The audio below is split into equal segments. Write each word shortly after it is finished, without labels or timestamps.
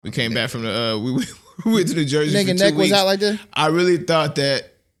We came back from the we went to New Jersey. Nigga for 2 neck weeks. was out like this. I really thought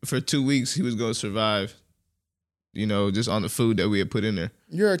that for 2 weeks he was gonna survive. You know, just on the food that we had put in there.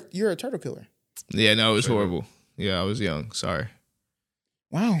 You're a turtle killer. Yeah, no, it was horrible. Yeah, I was young. Sorry.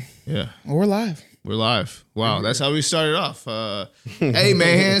 Wow. Yeah. Well, we're live. We're live. Wow, that's how we started off. Hey,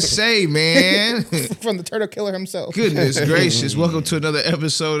 man, man. From the turtle killer himself. Goodness gracious. Welcome to another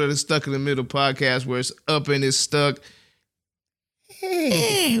episode of the Stuck in the Middle podcast where it's up and it's stuck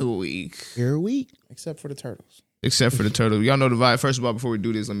every week. Every week. Except for the turtles. Except for the turtle. Y'all know the vibe. First of all, before we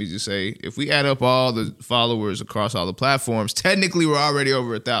do this, let me just say, if we add up all the followers across all the platforms, technically we're already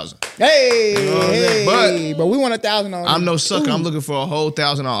over 1,000. Hey, you know hey, but we want 1,000 on. I'm no sucker. I'm looking for a whole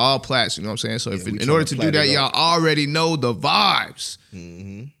 1,000 on all plats. You know what I'm saying? So if in order to do that, y'all already know the vibes.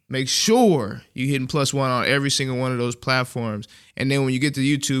 Mm-hmm. Make sure you hitting +1 on every single one of those platforms. And then when you get to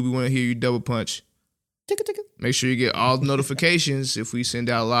YouTube, we want to hear you double punch. Make sure you get all the notifications if we send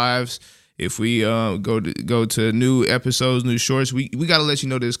out lives. If we go to new episodes, new shorts, we got to let you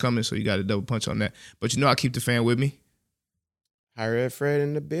know that it's coming, so you got to double punch on that. But you know I keep the fan with me. Higher Ed Fred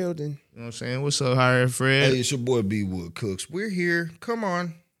in the building. You know what I'm saying? What's up, Higher Ed Fred? Hey, it's your boy B Wood Cooks. We're here. Come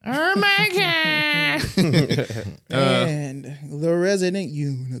on. Oh, my God. And the resident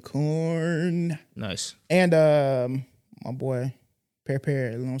unicorn. Nice. And my boy,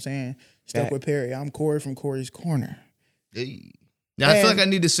 Perry, you know what I'm saying? Stuck with Perry. I'm Corey from Corey's Corner. Hey. Now, I feel like I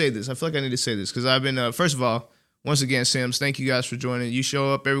need to say this. Because I've been, first of all, once again, Sims, thank you guys for joining. You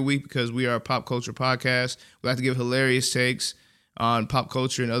show up every week because we are a pop culture podcast. We like to give hilarious takes on pop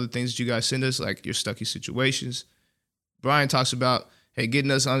culture and other things that you guys send us, like your Stucky situations. Brian talks about, hey,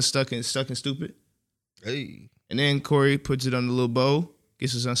 getting us unstuck and stuck and stupid. Hey. And then Corey puts it on the little bow,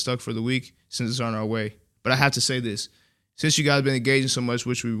 gets us unstuck for the week, sends us on our way. But I have to say this. Since you guys have been engaging so much,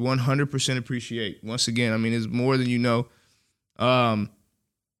 which we 100% appreciate, once again, I mean, it's more than you know.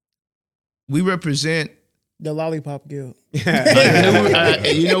 We represent the Lollipop Guild.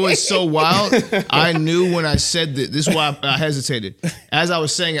 You know what's so wild? I knew when I said that. This is why I hesitated. As I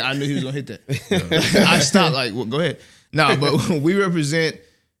was saying it, I knew he was gonna hit that. I stopped. Like, well, go ahead. No, but we represent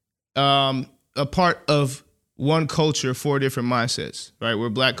a part of one culture, 4 different mindsets. Right? We're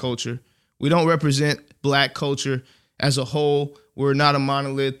Black culture. We don't represent Black culture as a whole. We're not a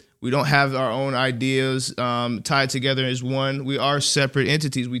monolith. We don't have our own ideas tied together as one. We are separate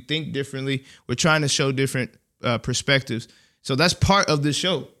entities. We think differently. We're trying to show different perspectives. So that's part of this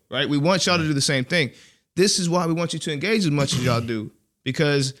show, right? We want y'all to do the same thing. This is why we want you to engage as much as y'all do,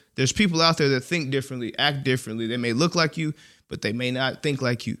 because there's people out there that think differently, act differently. They may look like you, but they may not think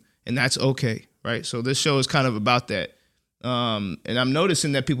like you, and that's okay, right? So this show is kind of about that. And I'm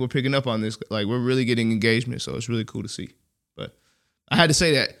noticing that people are picking up on this. Like, we're really getting engagement, so it's really cool to see. But I had to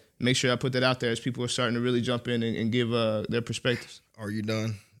say that. Make sure I put that out there as people are starting to really jump in and give their perspectives. Are you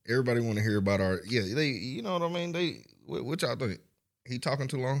done? Everybody want to hear about our, they, you know what I mean? What y'all think? He talking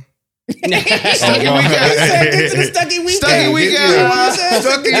too long? Stucky weekend. Stucky weekend. Stucky weekend.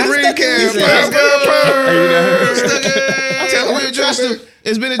 Stucky recap. Tell we addressed it.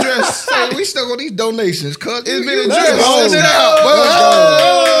 It's been addressed. Hey, we stuck on these donations, cuz. It's been addressed. Hold it out.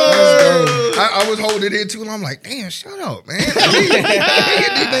 Let's go. I was holding it too long. I'm like, damn, shut up, man. Get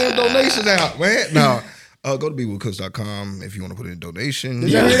these damn donations out, man. No. Go to bwoodcooks.com if you want to put in a donation.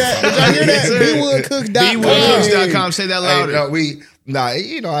 Did y'all hear that? bwoodcooks.com. bwoodcooks.com. Say that louder.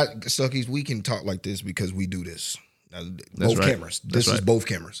 Stuckies, we can talk like this because we do this. That's both right. cameras. This is both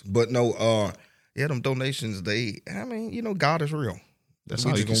cameras. But no, them donations, God is real. That's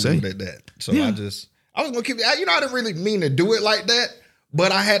we all you just can gonna say. leave it at that. So I was gonna keep it. I didn't really mean to do it like that,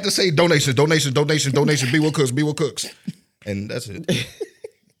 but I had to say donations. Be with Cooks, and that's it.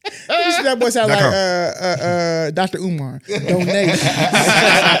 That boy sound like Dr. Umar.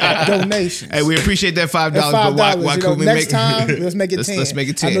 Donations. Hey, we appreciate that $5. $5. But why couldn't we next time, let's make it 10. Let's make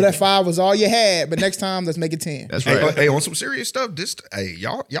it 10. I know that 5 was all you had, but next time, let's make it 10. That's right. Hey, on some serious stuff,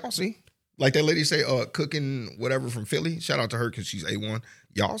 y'all see, like that lady say, cooking whatever from Philly. Shout out to her because she's A1.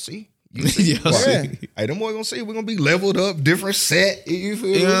 Y'all see. See. Hey, them boys gonna see. We're gonna be leveled up, different set. You feel?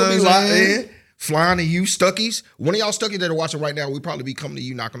 You know We're gonna be what I'm locked saying? in, flying to you, Stuckies. One of y'all Stuckies that are watching right now, we probably be coming to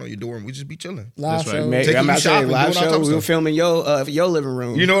you, knocking on your door, and we just be chilling. Live That's right. show. Maybe, I'm about to say shopping, live doing all show. types We were of stuff. filming your living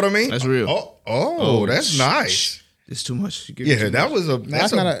room. You know what I mean? That's real. Oh, that's nice. It's too much. Yeah, that's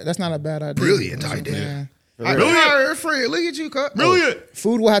That's not a bad idea. brilliant That's what I'm idea. saying. Brilliant, Fred. Look at you, cut. Brilliant.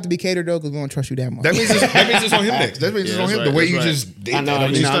 Food will have to be catered though, because we don't trust you that much. That means it's on him next. That means it's on him. right, The way that's you right. just did I know,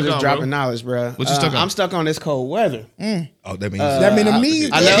 that. you know, stuck I'm just on, dropping bro? knowledge, bro. What you stuck on? I'm stuck on this cold weather. Oh, that means That mean to me.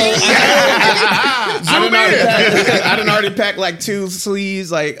 I know. I done already packed like 2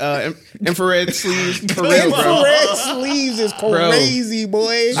 sleeves, like infrared sleeves for real, bro. Infrared sleeves is crazy,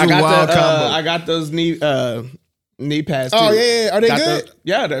 boy. I wild got combo. I got those knee pads. Too. Oh yeah, are they Got good?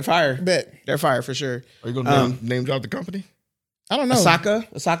 yeah, they're fire. Bet. They're fire for sure. Are you gonna name drop the company? I don't know. Osaka,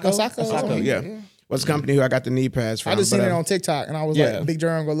 yeah. What's the company who I got the knee pads from? I just seen it on TikTok and I was yeah. like, Big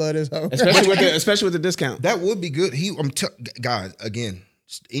Jerome gonna love this hoe. especially with the discount. That would be good. Guys, again,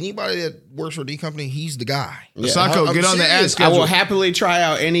 anybody that works for the company, he's the guy. Sako, I'm get on the ad serious. I will schedule. happy try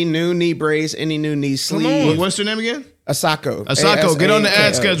out any new knee brace, any new knee sleeve. What's your name again? Asako. Asako, get on the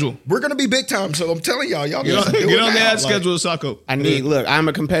ad schedule. We're gonna be big time, so I'm telling y'all Get just on, do get it on the now. ad schedule, Asako. I'm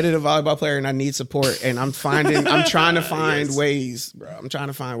a competitive volleyball player and I need support and I'm trying to find ways, bro. I'm trying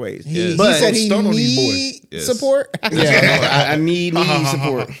to find ways. He But said he Stun on these need Yes. support. yeah, I need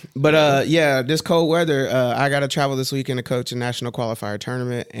support. But yeah, this cold weather, I got to travel this weekend to coach a national qualifier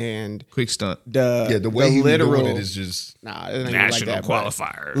tournament and Quick stunt. the way he literal doing it is just nah, it ain't National like that, but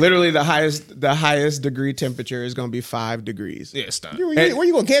qualifier. literally the highest degree temperature is going to be 5 degrees. Yeah, stunt. Where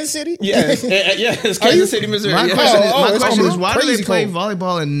you going, Kansas City? Yes, it's Kansas City, Missouri. My Yeah. question is, it's gonna be why do they crazy play cold.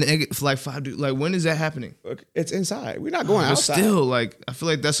 volleyball in negative like 5 degrees? Like, when is that happening? Look, it's inside. We're not going But outside. still, like, I feel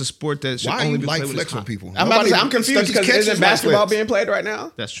like that's a sport that should why only you be like played when it's flex on hot. people. I'm confused because isn't basketball being played right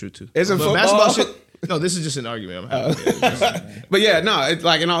now? That's true too. Isn't But football- basketball shit? No, this is just an argument. I'm having. But yeah, no, it's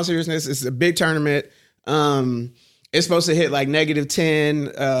like in all seriousness, it's a big tournament. It's supposed to hit like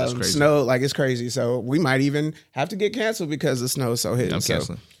 -10 crazy. snow, like it's crazy. So we might even have to get canceled because the snow is so hitting. I'm So,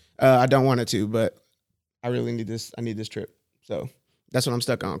 canceling. I don't want it to, but I really need this. I need this trip. So that's what I'm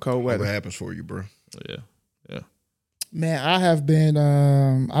stuck on. Cold Whatever weather. happens for you, bro. Yeah. Man, I have been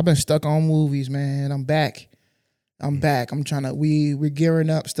I've been stuck on movies, man. I'm back. I'm trying to we're gearing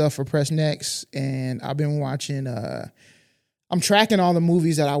up stuff for Press Next, and I've been watching I'm tracking all the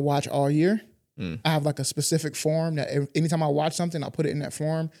movies that I watch all year. I have like a specific form that anytime I watch something, I'll put it in that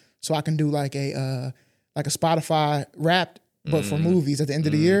form so I can do like a Spotify Wrapped, but for movies at the end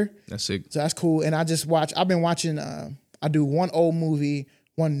of the year. That's it. So that's cool. And I've been watching, I do one old movie,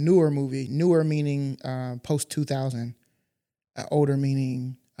 one newer movie, newer meaning post 2000, older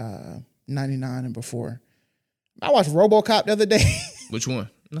meaning 99 and before. I watched RoboCop the other day. Which one?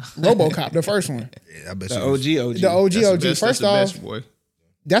 RoboCop, the first one. Yeah, I bet The you. OG. The OG. That's the best, First that's off, the best, boy.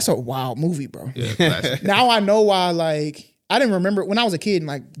 that's a wild movie, bro. Yeah, classic. Now I know why, like, I didn't remember when I was a kid and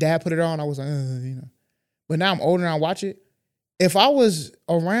like dad put it on, I was like, you know. But now I'm older and I watch it. If I was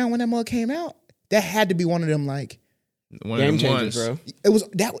around when that mug came out, that had to be one of them like One Game of them changers, ones.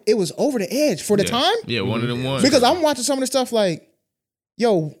 bro. it was over the edge for the time. Yeah, one of them ones. Because I'm watching some of the stuff like,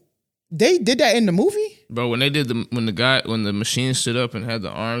 yo, they did that in the movie? Bro, when they did when the machine stood up and had the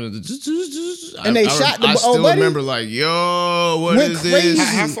arms, And they shot the I still old buddy? remember like, yo, what Went is crazy. this?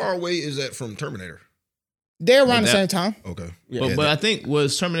 How far away is that from Terminator? They're around the that- same time. Okay. But I think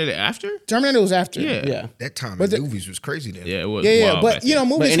was Terminator after? Terminator was after. Yeah. Yeah. That time But in movies was crazy then. Yeah, it was. Yeah, wild but back you know, then.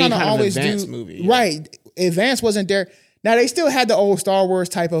 movies any kind of kind of always advanced do movie, yeah. right. Advance wasn't there. Now they still had the old Star Wars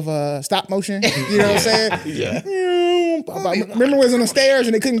type of stop motion. You know what I'm saying? Yeah. Remember, it was on the stairs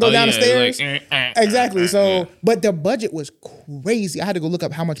and they couldn't go Oh, down the yeah, stairs. like, Exactly. So, yeah. but the budget was crazy. I had to go look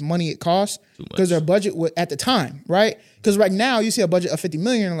up how much money it cost because their budget was at the time, right? Because right now you see a budget of 50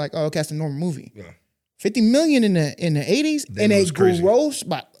 million, and like, oh, okay, that's a normal movie. Yeah. 50 million in the 80s, That and they was crazy. grossed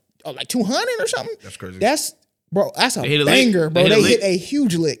by like 200 or something. That's crazy. That's a They hit a lick. banger, bro. They hit a They lick. hit a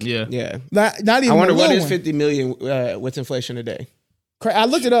huge lick. Yeah. Yeah. Not even. I wonder a what little is one. 50 million with inflation today. I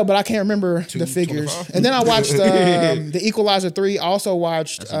looked it up, but I can't remember the figures. 225? And then I watched The Equalizer 3. I also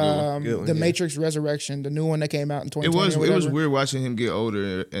watched That's a good one. Good one, The yeah. Matrix Resurrection, the new one that came out in It 2020. was or it was whatever. weird watching him get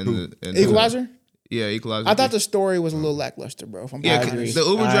older and Equalizer? Yeah, Equalizer. I thought the story was a little lackluster, bro. If I'm yeah, being agree. honest. the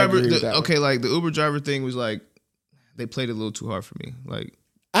Uber I driver. agree with that one. Okay, like the Uber driver thing was like they played it a little too hard for me. Like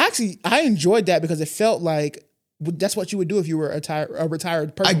I enjoyed that because it felt like that's what you would do if you were a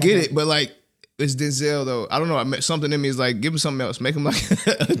retired person. I get it, but like it's Denzel though. I don't know. Something in me is like give him something else. Make him like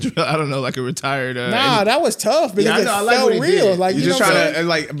I don't know, like a retired. Nah, that was tough because Yeah, I it know, I like felt what he real. did. Like You're you just know what I'm trying saying? to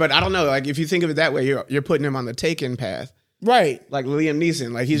like, but I don't know. Like if you think of it that way, you're putting him on the Taken path. Right. Like Liam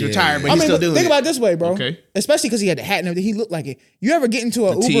Neeson, like he's Yeah. retired, but I he's mean, still but doing think it. about it this way, bro. Okay. Especially because he had the hat and everything. He looked like it. You ever get into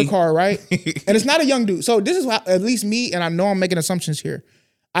an The Uber T. car, right? And it's not a young dude. So this is how, at least me, and I know I'm making assumptions here.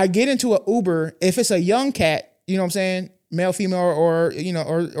 I get into an Uber. If it's a young cat, you know what I'm saying, male, female, or you know,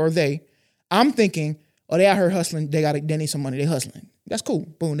 or they, I'm thinking, oh, they out here hustling. They need some money. They hustling. That's cool.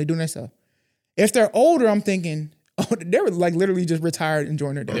 Boom, they doing their stuff. If they're older, I'm thinking, oh, they were like literally just retired,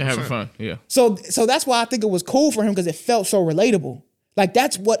 enjoying their day. They're having fun. Yeah. So that's why I think it was cool for him because it felt so relatable. Like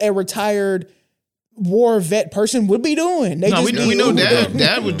that's what a retired war vet person would be doing. We know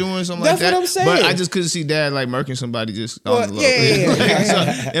Dad was doing something like that. That's what I'm saying. But I just couldn't see Dad like murking somebody just on the low. Yeah.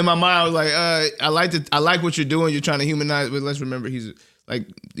 So in my mind, I was like, I like what you're doing. You're trying to humanize, but let's remember he's like,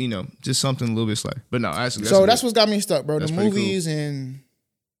 just something a little bit slight. But no, that's what's got me stuck, bro. That's the movies cool. And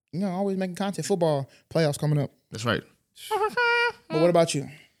always making content. Football playoffs coming up. That's right. But what about you?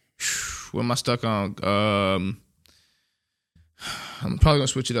 What am I stuck on? I'm probably gonna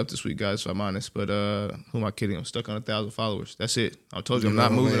switch it up this week, guys, if I'm honest. But who am I kidding? I'm stuck on 1,000 followers. That's it. I told you I'm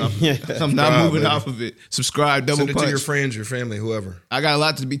not moving off. I'm not moving off of it. Subscribe, double Send it punch. to your friends, your family, whoever. I got a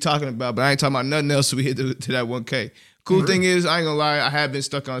lot to be talking about, but I ain't talking about nothing else. So we hit to that 1K. Cool thing is, I ain't gonna lie, I have been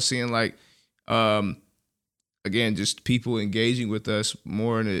stuck on seeing like, again, just people engaging with us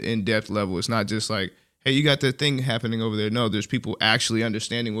more in an in-depth level. It's not just like, hey, you got that thing happening over there. No, there's people actually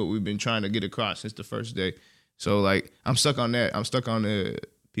understanding what we've been trying to get across since the first day. So, like, I'm stuck on that. I'm stuck on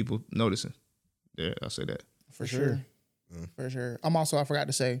people noticing. Yeah, I'll say that. For sure. For sure. I forgot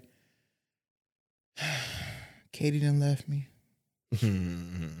to say, Katie done left me.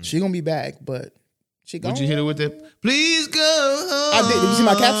 She gonna be back, but she gone. Would you hit her with that? Please go home. I did. Did you see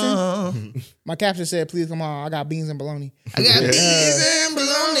my caption? My caption said, please come on. I got beans and bologna. I got beans and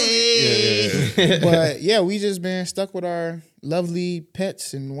bologna. But, yeah, we just been stuck with our lovely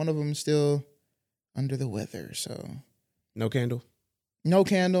pets, and one of them still under the weather, so no candle. I don't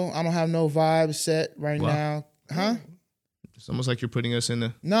have no vibe set right now. Huh? It's almost like you're putting us in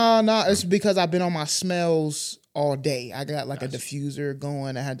the... No, it's because I've been on my smells all day. I got like a diffuser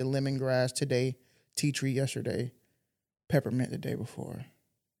going. I had the lemongrass today, tea tree yesterday, peppermint the day before.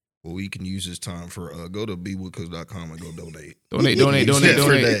 Well, we can use this time for go to bewoodcooks.com and go donate. Donate.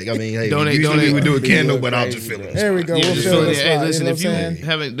 I mean, hey, usually we do a candle, but I'll just fill it. There we go. Yeah, we'll fill it. Hey, listen, if you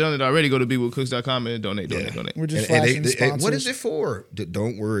haven't done it already, go to bewoodcooks.com and donate. We're just flashing sponsors. What is it for?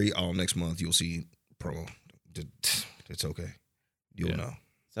 Don't worry. All next month you'll see promo. It's okay. You'll know.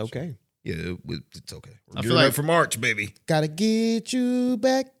 It's okay. Yeah, it's okay. I feel like for March, baby. Gotta get you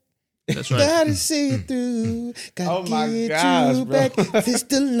back. That's right. Gotta see it through. Gotta get you back. This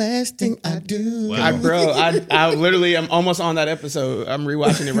the last thing I do. Wow. I literally am almost on that episode. I'm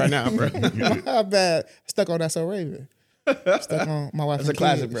rewatching it right now, bro. My bad. Stuck on That's So Raven. Stuck on My Wife. That's and a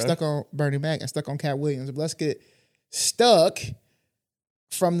classic, Kids. bro. Stuck on Bernie Mac and stuck on Cat Williams. But let's get stuck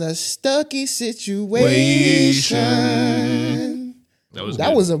from the Stucky situation.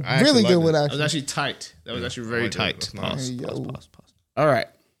 That was a really good one. That was actually tight. That was actually very tight. Pause. All right.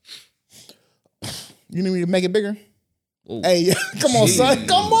 You need me to make it bigger? Ooh. Hey, come on, son.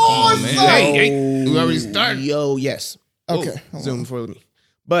 Come on, son. Hey, we already started. Yo, yes. Okay. Zoom for me.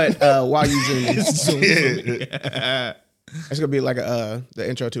 But while you zoom for me. It's gonna be like the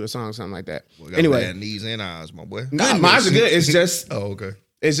intro to a song, something like that. Well, anyway, bad knees and eyes, my boy. Nah, mine's are good. It's just okay.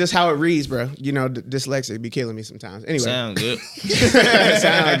 It's just how it reads, bro. Dyslexic be killing me sometimes. Anyway, Sound good.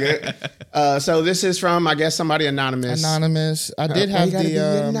 Sound good. So this is from, I guess, somebody anonymous. I did have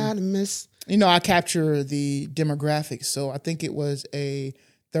the anonymous. I capture the demographics, so I think it was a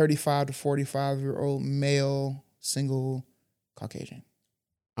 35 to 45-year-old male, single, Caucasian.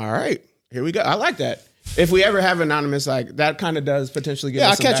 All right, here we go. I like that. If we ever have anonymous, like that, kind of does potentially give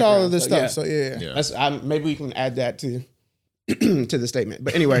us some I catch background. all of this stuff. So yeah. That's, maybe we can add that to to the statement.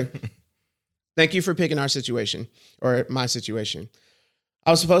 But anyway, thank you for picking our situation or my situation.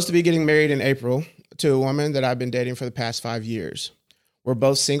 I was supposed to be getting married in April to a woman that I've been dating for the past 5 years. We're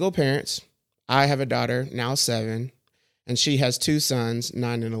both single parents. I have a daughter, now 7, and she has 2 sons,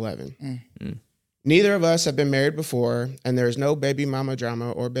 9 and 11. Neither of us have been married before, and there is no baby mama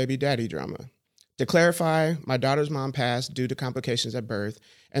drama or baby daddy drama. To clarify, my daughter's mom passed due to complications at birth,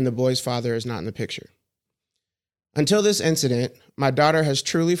 and the boy's father is not in the picture. Until this incident, my daughter has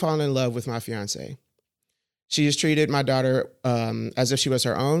truly fallen in love with my fiance. She has treated my daughter as if she was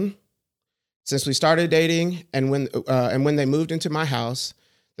her own. Since we started dating and when they moved into my house,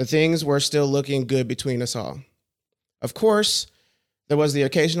 the things were still looking good between us all. Of course, there was the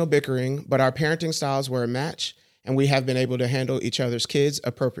occasional bickering, but our parenting styles were a match, and we have been able to handle each other's kids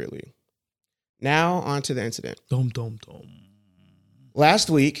appropriately. Now, on to the incident. Last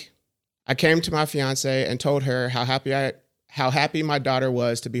week, I came to my fiance and told her how happy my daughter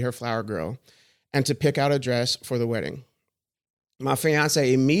was to be her flower girl and to pick out a dress for the wedding. My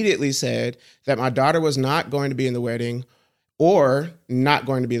fiance immediately said that my daughter was not going to be in the wedding or not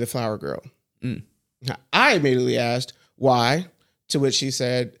going to be the flower girl. I immediately asked why, to which she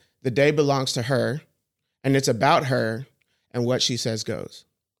said the day belongs to her and it's about her and what she says goes.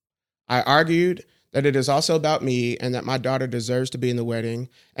 I argued that it is also about me and that my daughter deserves to be in the wedding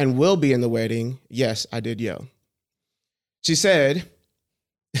and will be in the wedding. Yes, I did yell. She said,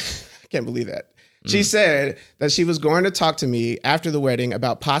 I can't believe that. She said that she was going to talk to me after the wedding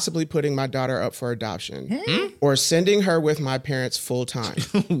about possibly putting my daughter up for adoption or sending her with my parents full time.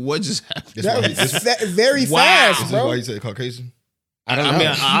 What just happened? Very fast, Is this bro. why you said Caucasian? I don't know. I mean,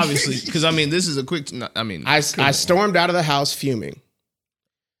 obviously, because I mean, this is a quick. I stormed out of the house fuming.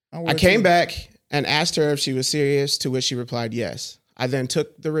 I came back and asked her if she was serious, to which she replied yes. I then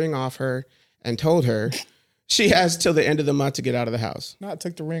took the ring off her and told her she has till the end of the month to get out of the house. Not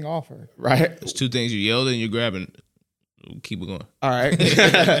took the ring off her. Right? There's two things: you yelled and you're grabbing. Keep it going. All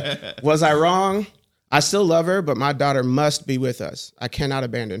right. Was I wrong? I still love her, but my daughter must be with us. I cannot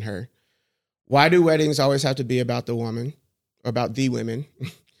abandon her. Why do weddings always have to be about the woman? About the women?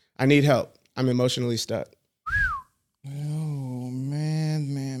 I need help. I'm emotionally stuck. Oh,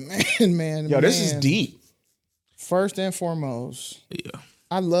 man. Yo, this is deep. First and foremost,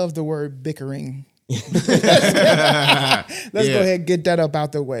 I love the word bickering. Let's go ahead and get that up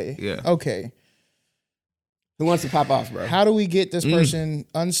out the way. Yeah. Okay. Who wants to pop off, bro? How do we get this person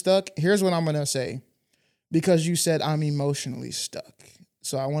unstuck? Here's what I'm going to say. Because you said I'm emotionally stuck.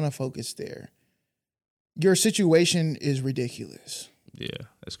 So I want to focus there. Your situation is ridiculous. Yeah,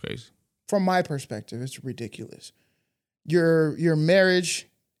 that's crazy. From my perspective, it's ridiculous. Your marriage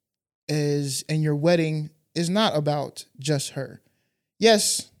is and your wedding is not about just her.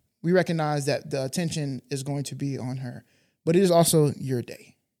 Yes, we recognize that the attention is going to be on her, but it is also your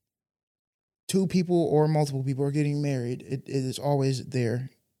day. Two people or multiple people are getting married. It is always their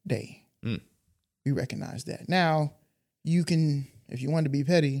day. We recognize that. Now, you can, if you want to be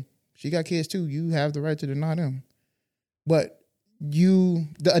petty, she got kids too. You have the right to deny them. But the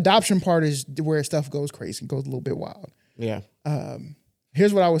adoption part is where stuff goes crazy, goes a little bit wild. Yeah.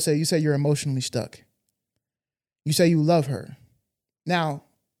 Here's what I would say. You say you're emotionally stuck. You say you love her. Now,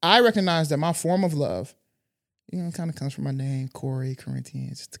 I recognize that my form of love, it kind of comes from my name, Corey,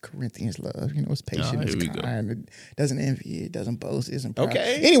 Corinthians. It's the Corinthians love. It's patient, it's kind. It doesn't envy, it doesn't boast, it isn't proud.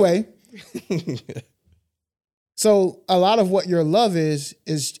 Okay. Anyway, so a lot of what your love is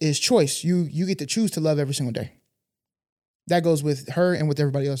choice. You get to choose to love every single day. That goes with her and with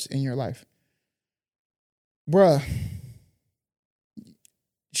everybody else in your life. Bruh,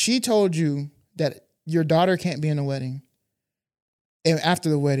 she told you that your daughter can't be in the wedding. And after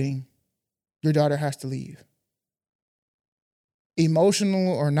the wedding, your daughter has to leave.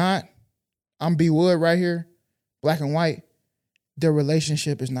 Emotional or not, I'm B. Wood right here, black and white. The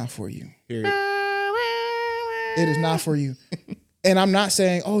relationship is not for you. Period. It is not for you. And I'm not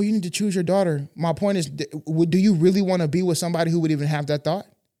saying, oh, you need to choose your daughter. My point is, do you really want to be with somebody who would even have that thought?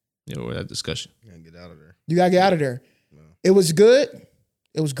 Yeah, we're that discussion. You gotta get out of there. You got to get out of there. No. It was good.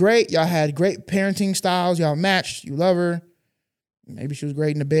 It was great. Y'all had great parenting styles. Y'all matched. You love her. Maybe she was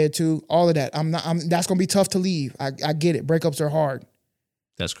great in the bed too. All of that. That's going to be tough to leave. I get it. Breakups are hard.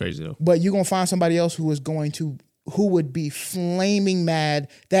 That's crazy though. But you're going to find somebody else who would be flaming mad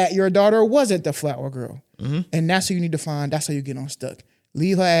that your daughter wasn't the flower girl. Mm-hmm. And that's who you need to find. That's how you get unstuck.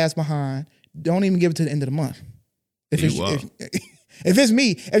 Leave her ass behind. Don't even give it to the end of the month. If it's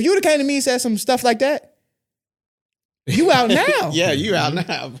me, if you would have came to me and said some stuff like that, you out now. Yeah, you out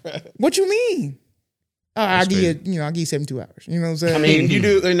now, bro. What you mean? I'll give you 72 hours. You know what I'm saying? I mean, you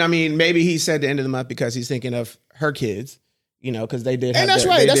do, and I mean, maybe he said the end of the month because he's thinking of her kids, because they did. And that's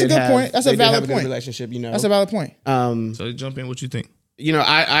right. That's a good point. That's a valid point. Relationship, That's a valid point. So jump in. What you think?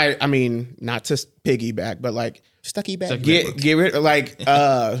 I mean, not to piggyback, but like StuckyPod. Get rid like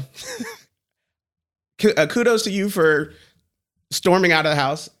kudos to you for storming out of the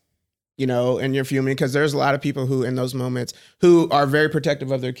house, and you're fuming because there's a lot of people who in those moments who are very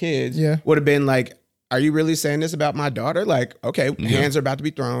protective of their kids would have been like, are you really saying this about my daughter? Like, okay, hands are about to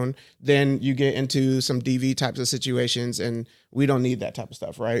be thrown. Then you get into some DV types of situations and we don't need that type of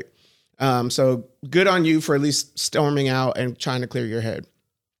stuff, right? So good on you for at least storming out and trying to clear your head.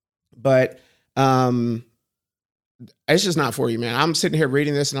 But it's just not for you, man. I'm sitting here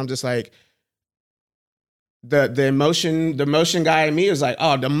reading this and I'm just like, the emotion guy in me is like,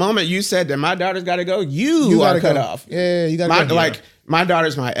 oh, the moment you said that my daughter's got to go, you are cut off. Yeah, you got to go. Like, my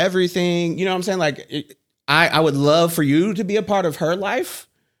daughter's my everything. You know what I'm saying? Like, I would love for you to be a part of her life,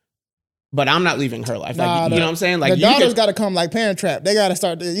 but I'm not leaving her life. Like, you know what I'm saying? Like, the daughters got to come like Parent Trap. They got to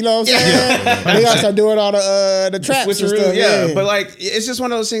start, you know what I'm saying? Yeah. They got to start doing all the traps and stuff. Yeah, but like, it's just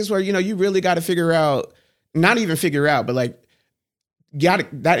one of those things where, you really got to figure out, not even figure out, but like,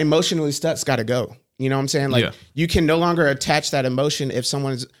 that emotionally stuck's got to go. You know what I'm saying? Like, you can no longer attach that emotion if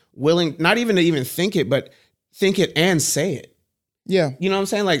someone's willing, not even to even think it, but think it and say it. Yeah. You know what I'm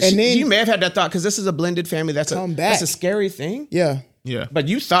saying? Like, And then- you may have had that thought because this is a blended family. That's a scary thing. Yeah. Yeah. But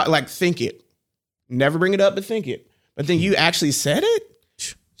you thought, like, think it. Never bring it up, but think it. But then you actually said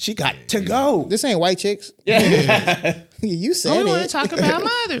it. She got to go. This ain't white chicks. Yeah. You said We want to it. talk about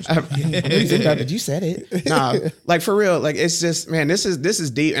mothers. You said it. Nah, like for real. Like it's just, man, this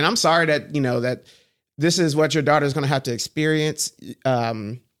is deep. And I'm sorry that, you know, that this is what your daughter's going to have to experience.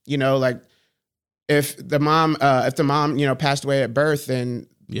 You know, like if the mom, you know, passed away at birth, then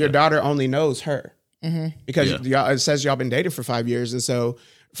your daughter only knows her because y'all, it says y'all been dating for 5 years. And so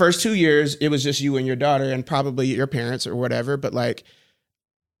first 2 years, it was just you and your daughter and probably your parents or whatever. But like,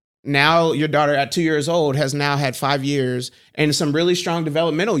 now your daughter at 2 years old has now had 5 years and some really strong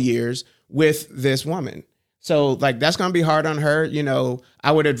developmental years with this woman. So like, that's going to be hard on her. You know,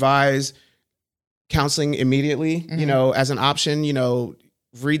 I would advise counseling immediately, you know, as an option, you know,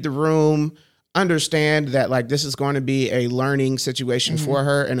 read the room, understand that like, this is going to be a learning situation for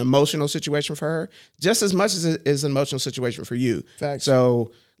her, an emotional situation for her, just as much as it is an emotional situation for you. Facts.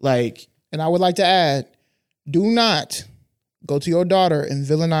 So like, And I would like to add, do not go to your daughter and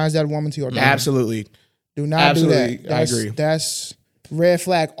villainize that woman to your daughter. absolutely. Do not Absolutely, do that. I agree. That's red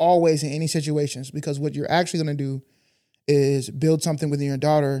flag always in any situations, because what you're actually going to do is build something within your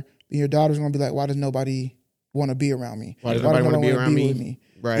daughter. And your daughter's going to be like, why does nobody want to be around me? Why does nobody want to be around with me?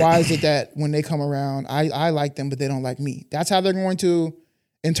 Right. Why is it that when they come around, I like them, but they don't like me? That's how they're going to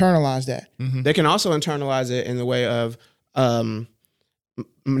internalize that. They can also internalize it in the way of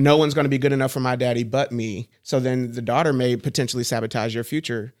no one's going to be good enough for my daddy but me. So then the daughter may potentially sabotage your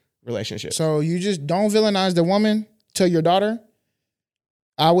future relationship. So you just don't villainize the woman to your daughter.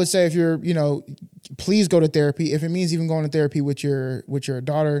 I would say if you're, you know, please go to therapy. If it means even going to therapy with your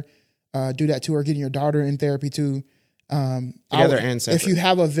daughter, do that to her, getting your daughter in therapy too. Together and separate. If you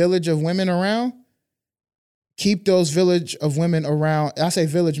have a village of women around, keep those village of women around. I say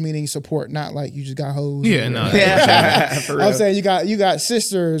village meaning support, not like you just got hoes. Yeah, no. For real. I'm saying you got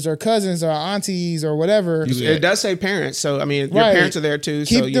sisters or cousins or aunties or whatever. It does say parents. So, I mean, your Right. parents are there too.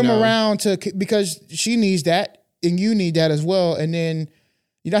 Keep so, you them know. around because she needs that and you need that as well. And then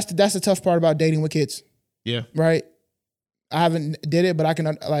that's the tough part about dating with kids, Yeah. right? I haven't did it, but I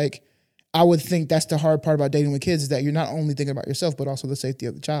can like, I would think that's the hard part about dating with kids is that you're not only thinking about yourself, but also the safety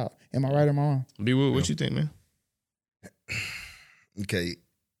of the child. Am I right or am I wrong? B, what you think, man? Okay.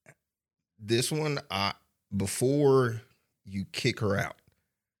 This one, before you kick her out,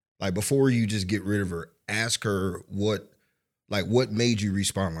 like before you just get rid of her, ask her what made you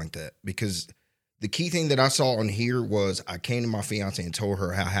respond like that? Because the key thing that I saw on here was I came to my fiance and told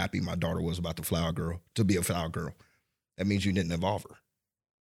her how happy my daughter was about to be a flower girl. That means you didn't involve her.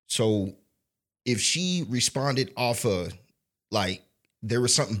 So if she responded off of like there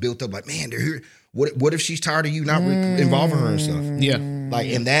was something built up, like, man, they're here. What if she's tired of you not involving her and stuff? Yeah. Like,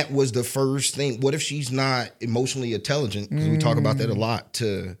 and that was the first thing. What if she's not emotionally intelligent? Because we talk about that a lot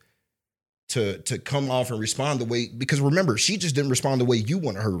to come off and respond the way, because remember, she just didn't respond the way you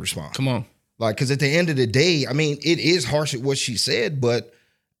wanted her to respond. Come on. Like, because at the end of the day, I mean, it is harsh at what she said, but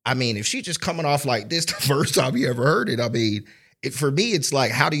I mean, if she's just coming off like this the first time you ever heard it, I mean, for me, it's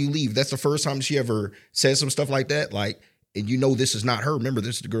like, how do you leave? That's the first time she ever said some stuff like that. Like, and you know this is not her. Remember,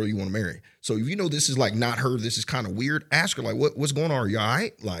 this is the girl you want to marry. So if you know this is like not her, this is kind of weird, ask her, like, what's going on? Are you all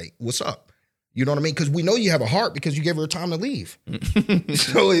right? Like, what's up? You know what I mean? Because we know you have a heart because you gave her time to leave.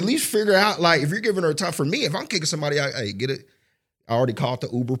 So at least figure out, like, if you're giving her time, for me, if I'm kicking somebody out, hey, get it. I already called the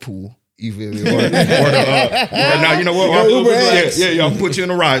Uber pool. You feel me? Or now you know what? Or Uber X. Yeah, I'll put you in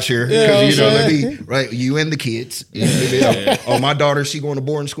a ride share because you know let me right. You and the kids. You know, oh, my daughter, she going to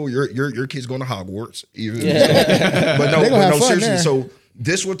boarding school. Your kid's going to Hogwarts. You feel me? But no, seriously. There. So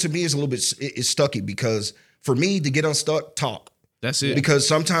this one to me is a little bit it's stucky because for me to get unstuck, talk. That's it. Because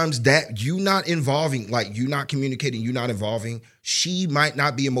sometimes that you not involving, like you not communicating, you not involving, she might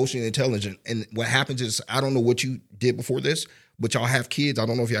not be emotionally intelligent. And what happens is, I don't know what you did before this, but y'all have kids. I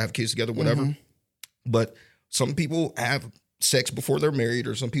don't know if y'all have kids together, whatever. Mm-hmm. But some people have sex before they're married,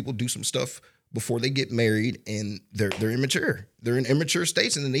 or some people do some stuff before they get married, and they're immature. They're in immature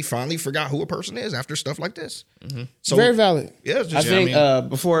states, and then they finally forgot who a person is after stuff like this. Mm-hmm. So very valid. Yeah, it's I just, think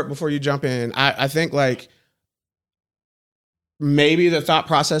before you jump in, I think like maybe the thought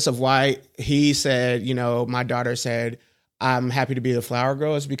process of why he said, you know, my daughter said, I'm happy to be the flower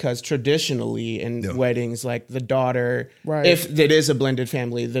girl is because traditionally in weddings, like the daughter, right. if it is a blended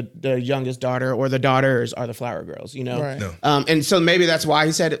family, the youngest daughter or the daughters are the flower girls, you know? Right. No. And so maybe that's why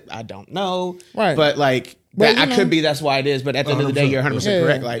he said it. I don't know. Right. But like, But, that, I could be, that's why it is. But at the end of the day, you're 100%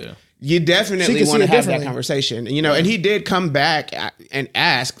 correct. Like, you She definitely could want see to it have that differently. conversation, and he did come back and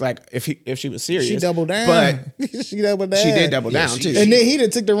ask like if she was serious. She doubled down. but she doubled down. she did double down too. And then he done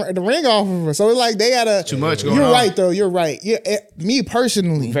took the ring off of her. So it's like they had a Too much going You're on. right though. You're right. Yeah, me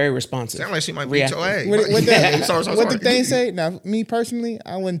personally. Very responsive. Sound like she might beat your ass. What Sorry. the thing say? Now, me personally,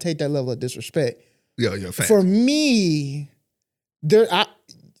 I wouldn't take that level of disrespect. Yeah, fact. For me,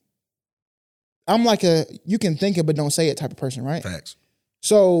 I'm like a you can think it but don't say it type of person, right? Facts.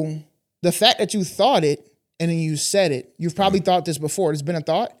 So the fact that you thought it and then you said it, you've probably thought this before. It's been a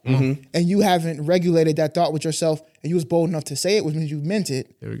thought, and you haven't regulated that thought with yourself, and you was bold enough to say it, which means you meant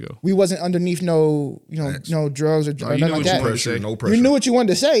it. There we go. We wasn't underneath no drugs or you nothing knew like what that. you wanted to say. No pressure. You knew what you wanted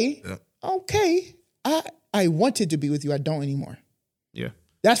to say. Yeah. Okay, I wanted to be with you. I don't anymore. Yeah.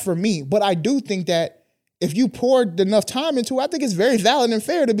 That's for me. But I do think that if you poured enough time into it, I think it's very valid and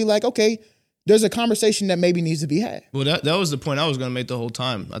fair to be like, okay, there's a conversation that maybe needs to be had. Well, that was the point I was going to make the whole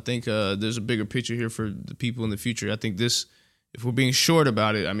time. I think there's a bigger picture here for the people in the future. I think this, if we're being short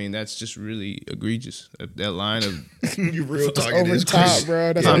about it, I mean, that's just really egregious. That line of You real talking Over is the top, crazy.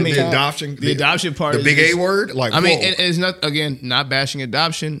 bro. That's I over mean, the The top. adoption. the adoption part. The is big just- A word. Like, I mean, whoa. it's not bashing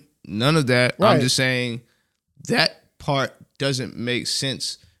adoption. None of that. Right. I'm just saying that part doesn't make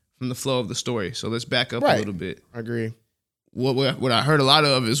sense from the flow of the story. So let's back up a Right. little bit. I agree. What I heard a lot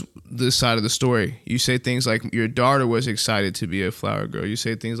of is this side of the story. You say things like your daughter was excited to be a flower girl. You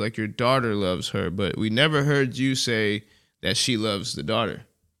say things like your daughter loves her, but we never heard you say that she loves the daughter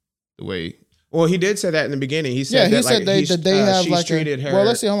the way. Well, he did say that in the beginning. He said Yeah, he that said like they have she's like treated her Well,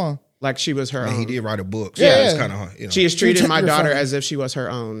 let's see. Hold on. like she was her Man, own. he did write a book. Yeah, So it's yeah. kind of, you know. She has treated my You're daughter funny. as if she was her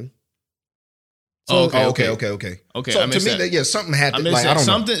own. Oh, Okay. Okay, So I to missed me, that. something had I to, mean, like, I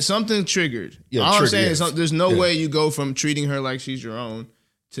don't know. something triggered. Yeah, All I'm triggered, saying yeah. is there's no Yeah. way you go from treating her like she's your own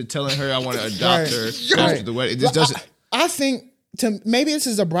to telling her I want to adopt Right. her Right. after the wedding. It just doesn't. I think maybe this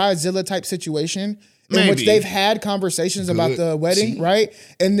is a Bridezilla type situation in which Maybe. they've had conversations about Good. the wedding, See? right?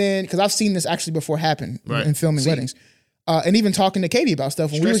 And then because I've seen this actually before happen Right. in filming weddings, and even talking to Katie about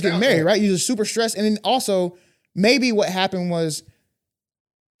stuff when we were Stressed getting out, married, yeah. right? You were super stressed, and then also maybe what happened was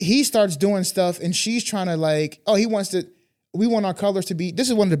he starts doing stuff, and she's trying to like, oh, he wants to. We want our colors to be. This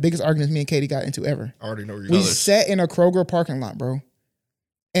is one of the biggest arguments me and Katie got into ever. I already know your We colors. sat in a Kroger parking lot, bro,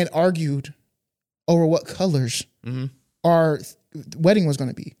 and argued over what colors our wedding was going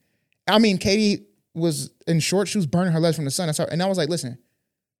to be. I mean, Katie was in shorts. She was burning her legs from the sun. And I was like, listen,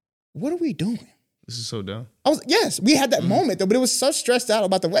 what are we doing? This is so dumb. Yes, we had that moment though, but it was so stressed out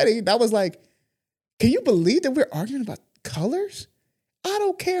about the wedding. That was like, can you believe that we're arguing about colors? I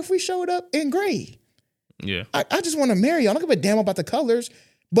don't care if we showed up in gray. Yeah. I just want to marry you. I don't give a damn about the colors.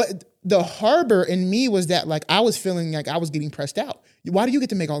 But the harbor in me was that like I was feeling like I was getting pressed out. Why do you get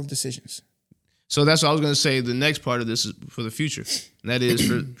to make all the decisions? So that's what I was going to say. The next part of this is for the future. And that is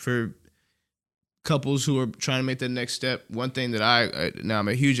for couples who are trying to make that next step. One thing that now I'm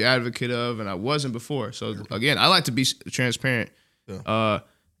a huge advocate of, and I wasn't before. So again, I like to be transparent. Yeah.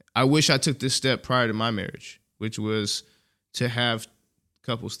 I wish I took this step prior to my marriage, which was to have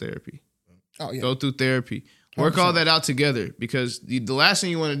couples therapy. Oh yeah. Go through therapy. Work all that out together, because the last thing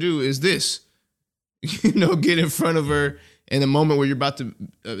you want to do is this. Get in front of her in the moment where you're about to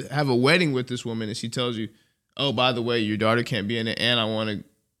have a wedding with this woman, and she tells you, oh, by the way, your daughter can't be in it, and I want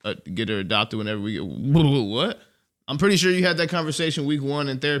to get her adopted whenever we get. What? I'm pretty sure you had that conversation week 1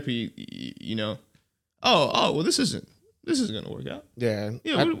 in therapy, well, this isn't going to work out. Yeah.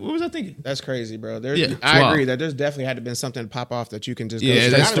 Yeah, what was I thinking? That's crazy, bro. Yeah, I wow. agree that there's definitely had to been something pop off that you can just go Yeah,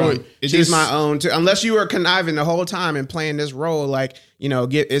 straight that story- from. it She's just- my own too. Unless you were conniving the whole time and playing this role like,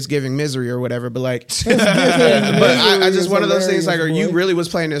 it's giving misery or whatever. But like, but I just one of those things like, or you really was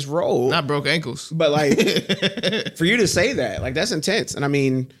playing this role. Not broke ankles. But like, for you to say that, like, that's intense. And I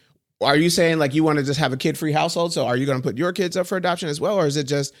mean, are you saying like you want to just have a kid-free household? So are you going to put your kids up for adoption as well? Or is it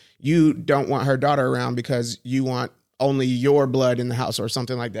just you don't want her daughter around because you want only your blood in the house or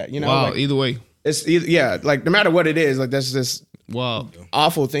something like that? Wow, like, either way. it's like no matter what it is, like that's just Wow.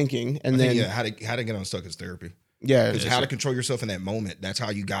 awful thinking. And then how to get unstuck is therapy. yeah, It's how to control yourself in that moment. That's how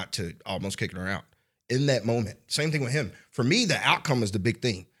you got to almost kicking her out in that moment. Same thing with him. For me, the outcome is the big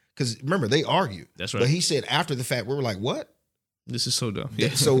thing. Because remember, they argue. That's right. But he said after the fact, we were like, what? This is so dumb.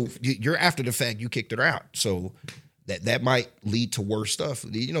 So you're after the fact, you kicked her out. So that might lead to worse stuff.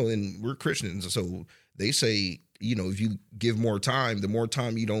 And we're Christians. So they say, if you give more time, the more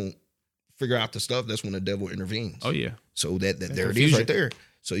time you don't figure out the stuff, that's when the devil intervenes. Oh, yeah. So that there it is confusion. right there.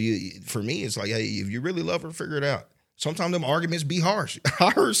 So for me, it's like, hey, if you really love her, figure it out. Sometimes them arguments be harsh. I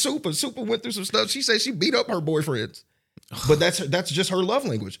heard Super went through some stuff. She said she beat up her boyfriends. But that's just her love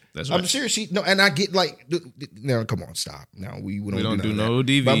language. That's right. I'm serious. And I get like, no, come on, stop. No, we don't do no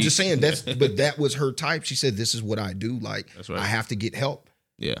DV. But I'm just saying but that was her type. She said, "This is what I do. Like, that's right. I have to get help."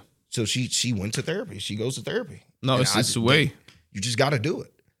 Yeah. So she went to therapy. She goes to therapy. No, it's the way. You just got to do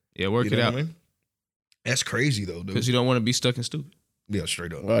it. Yeah, work it out. I mean? That's crazy though, dude. Because you don't want to be stuck and stupid. Yeah,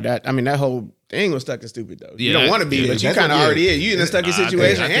 straight up. Well, that whole thing was stuck and stupid though. Yeah, you don't want to be, but you kind of already is. You in a stuck in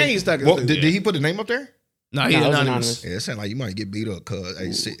situation, and you stuck and stupid. Did he put the name up there? No, he's anonymous. Yeah, it sounds like you might get beat up,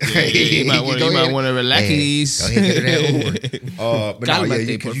 cuz. You might want to relax. Go ahead, get that over. But no,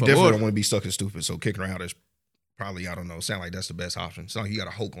 you definitely don't want to be stuck and stupid. So kicking her out is probably, I don't know, sound like that's the best option. Sound like you got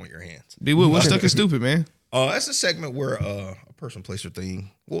a Hulk on your hands. What's stuck and stupid, man? That's a segment where a person places their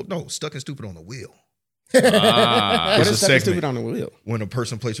thing. Well, no, stuck and stupid on the wheel. What is stuck and stupid on the wheel? When a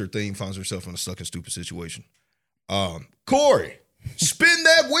person places her thing, finds herself in a stuck and stupid situation. Corey, spin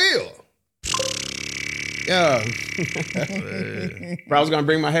that wheel. Yeah. Bro, I was gonna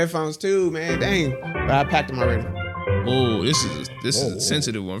bring my headphones too, man. Dang. But I packed them already. Oh, this is a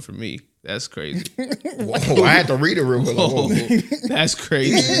sensitive one for me. That's crazy. Whoa, I had to read it real quick. That's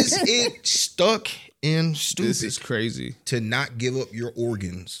crazy. Is it stuck and stupid? This is crazy. To not give up your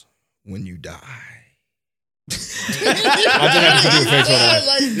organs when you die. I just have to do a face on that.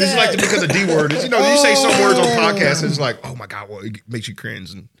 This is like because of D word. You say some words on podcasts and it's like, oh my God, well, it makes you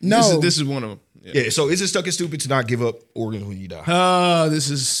cringe. And this is one of them. Yeah. So is it stuck and stupid to not give up organs when you die? This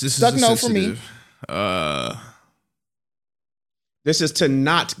is stuck no for me. This is to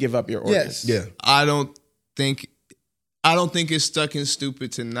not give up your organs. Yes. Yeah. I don't think it's stuck and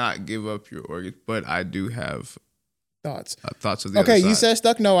stupid to not give up your organs, but I do have thoughts of the okay, other side. you said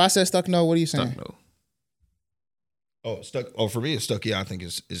stuck no. I said stuck no. What are you saying? Stuck no. Oh, stuck. Oh, for me, it's stuck. Yeah, I think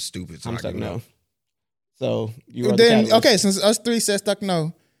it's stupid. I'm stuck no. So you then okay, since us three said stuck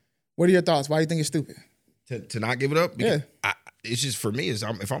no, what are your thoughts? Why do you think it's stupid? To not give it up? Because it's just for me.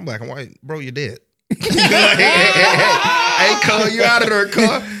 If I'm black and white, bro, you're dead. Hey, cuz, you out of there,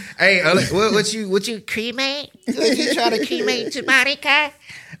 cuz. Hey, what you cremate? What you try to cremate somebody, cuz?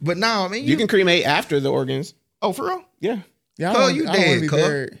 But no, I mean you can cremate after the organs. Oh, for real? Yeah. Yeah, cuz, you dead,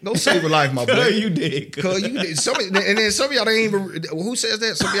 cuz. Don't save a life, my boy. Cuz, you dead. Cuz, you dead. And then some of y'all ain't even. Who says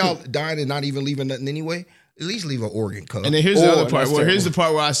that? Some of y'all dying and not even leaving nothing anyway. At least leave an organ, cuz. And then here's the other part. Well, here's the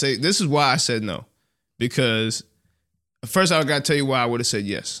part where I say this is why I said no, because first I gotta tell you why I would have said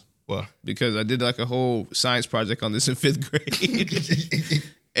yes. Well, because I did like a whole science project on this in 5th grade.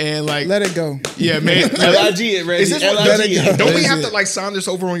 And like, let it go. Yeah, man. LIG it, Reggie. Don't we have to like sign this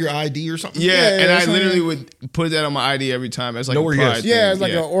over on your ID or something? Yeah, and I literally would put that on my ID every time. It's like a pride thing. Yeah, it's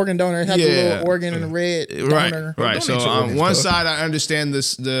like an organ donor. It has a little organ in the red. Donor. Right. So on one side, I understand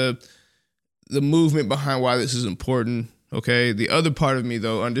the movement behind why this is important. Okay. The other part of me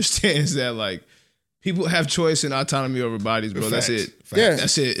though understands that like people have choice and autonomy over bodies, bro. That's it. Yeah.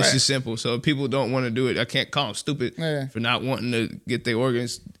 That's it. It's just simple. So if people don't want to do it, I can't call them stupid for not wanting to get their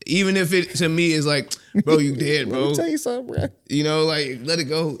organs. Even if it, to me, is like, bro, you dead, bro. Let me tell you something, bro. You know, like, let it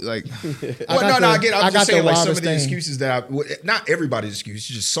go. Like, I get I'm just saying, like, some of the excuses that not everybody's excuses,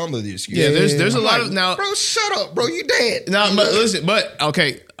 just some of the excuses. Yeah, there's a lot of, now. Bro, shut up, bro, you dead. No, but listen,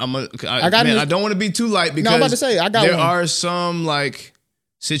 okay, I don't want to be too light because I'm about to say, there are some, like,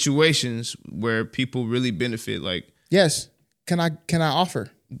 situations where people really benefit, like. Yes. Can I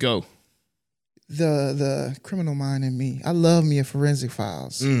offer? Go. The criminal mind in me. I love me a Forensic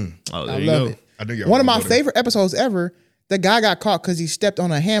Files. Oh, there I you love go. it. I knew One of my favorite episodes ever, the guy got caught because he stepped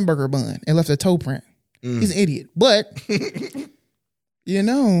on a hamburger bun and left a toe print. He's an idiot. But, you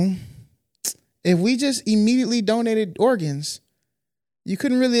know, if we just immediately donated organs, you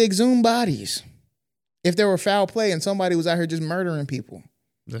couldn't really exhume bodies. If there were foul play and somebody was out here just murdering people.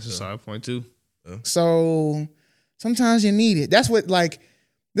 That's a side point too. So sometimes you need it. That's what, like,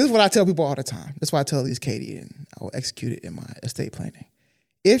 this is what I tell people all the time. That's why I tell these Katie, and I will execute it in my estate planning.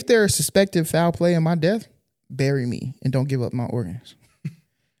 If there is suspected foul play in my death, bury me and don't give up my organs.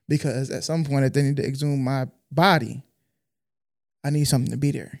 Because at some point, if they need to exhume my body, I need something to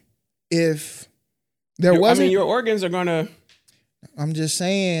be there. If there wasn't... I mean, your organs are going to... I'm just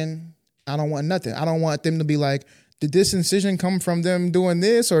saying, I don't want nothing. I don't want them to be like, did this incision come from them doing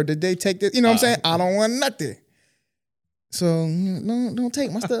this or did they take this? You know what I'm saying? I don't want nothing. So don't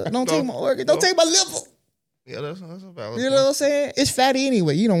take my stuff. Don't take my organ. Don't take my liver. Yeah, that's a valid. You know what I'm saying? It's fatty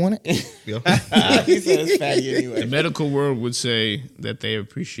anyway. You don't want it. He said it's fatty anyway. The medical world would say that they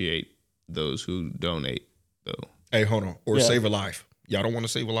appreciate those who donate, though. Hey, hold on. Or save a life. Y'all don't want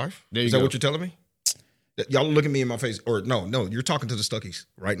to save a life? Is that go. what you're telling me? Y'all look at me in my face. Or no, you're talking to the Stuckies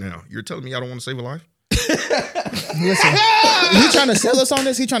right now. You're telling me y'all don't want to save a life? Listen, he trying to sell us on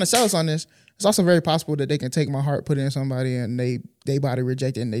this. It's also very possible that they can take my heart, put it in somebody, and they body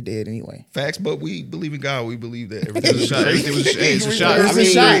reject it, and they dead anyway. Facts, but we believe in God. We believe that everything It's a shot. It's a shot. It's a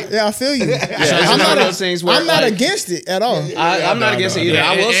shot. Yeah, I feel you. I'm not those things where I'm not against it at all. I'm not against it either. Yeah,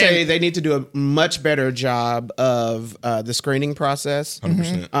 I will and- say they need to do a much better job of the screening process.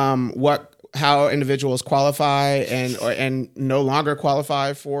 100%. How individuals qualify and no longer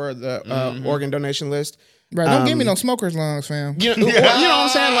qualify for the organ donation list. Right? Don't give me no smokers lungs, fam. You know what I'm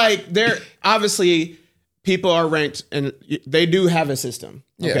saying? Like, they're obviously people are ranked, and they do have a system.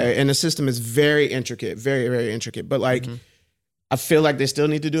 Okay, and the system is very intricate, very very intricate. But like, I feel like they still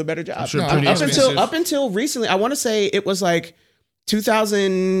need to do a better job. sure pretty expensive. Up until recently, I want to say it was like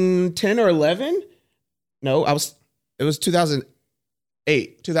 2010 or 11. No, it was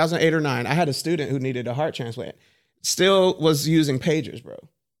 2008 or 9. I had a student who needed a heart transplant. Still was using pagers, bro.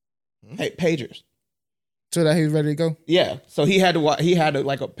 Hey, pagers. So that he was ready to go. Yeah. So he had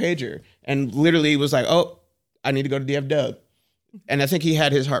like a pager, and literally was like, "Oh, I need to go to DF Dub." And I think he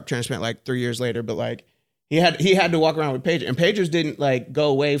had his heart transplant like 3 years later, but like he had to walk around with pager, and pagers didn't like go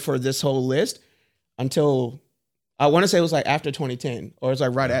away for this whole list until I want to say it was like after 2010, or it's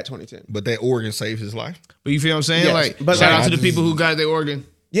like right at 2010. But that organ saved his life. But you feel what I'm saying? Yes, like, but shout like- out to the people who got their organ.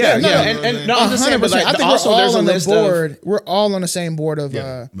 Yeah, no, and no, I'm just saying, but like, I think also we're there's all a on the list board. We're all on the same board of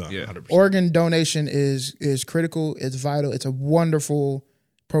Yeah. 100%. organ donation is critical. It's vital. It's a wonderful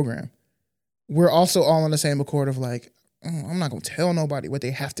program. We're also all on the same accord of like, I'm not gonna tell nobody what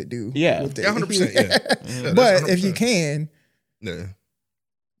they have to do. Yeah. with it. 100%. Yeah. Yeah, But that's if you 100%. can Yeah.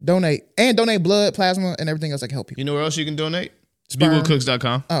 donate blood, plasma, and everything else that can help people. You know where else you can donate? Sperm.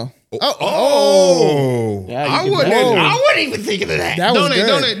 BeWillCooks.com. Oh, Yeah, you I can wouldn't. donate. I wouldn't even think of that. That was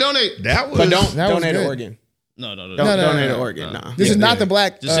good. Donate. That was. but don't That was donate an good. organ. No. Don't No, donate no. an organ. No. This is not the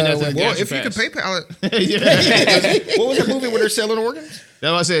black. Just send that to the way. Well, gas if you could fast. PayPal it. Yeah. What was that movie where they're selling organs?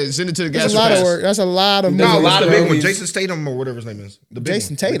 That's what I said. Send it to the gas That's a lot of fast. work. That's a lot of. There's a movies, lot of bro. big ones. Jason Statham or whatever his name is. The big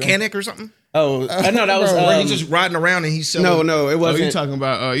Jason one. Tatum. Mechanic or something. Oh, no, that was Bro, He's just riding around and he's selling. no, it Oh, wasn't. you talking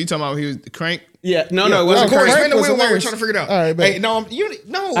about he was Crank? Yeah, no, it Of wasn't. course, Crank spin the was wheel while we're hilarious. trying to figure it out. All right, bet. Hey, no,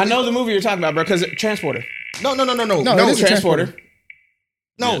 no. I know the movie you're talking about, bro, because Transporter. No. No, No, it is a Transporter.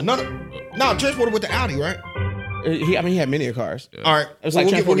 No, Transporter with the Audi, right? He had many of cars. All right. was like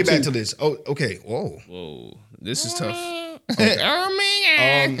we'll get Transporter back 2. to this. Oh, okay. Whoa. Whoa, this is tough.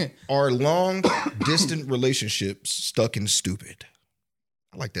 Are long distant relationships stuck and stupid?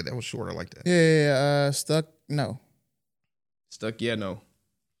 I like that. That was short. I like that. Yeah, stuck. No. Stuck? Yeah, no.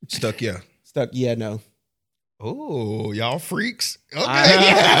 Stuck, yeah. Stuck, yeah, no. Oh, y'all freaks.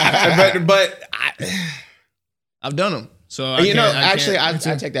 Okay. But I've done them. So I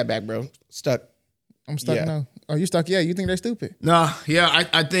take that back, bro. Stuck. I'm stuck. Yeah. No. Oh, you stuck? Yeah. You think they're stupid? Nah, yeah,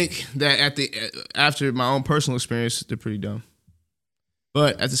 I think that after my own personal experience, they're pretty dumb.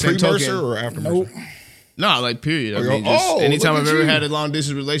 But at the same Pre-Mercer token, or after Nope. Mercer? nah, like period. I Oh, mean, oh, just anytime look I've at ever you. had a long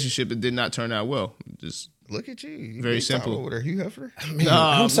distance relationship, it did not turn out well. Just Look at you. Very big time simple. Over there, Hugh Hefner.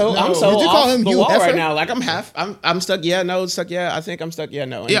 I'm so Did you call off him the Hugh wall Hefner? right now. Like I'm stuck. Yeah, no, stuck. Yeah, I think I'm stuck. Yeah,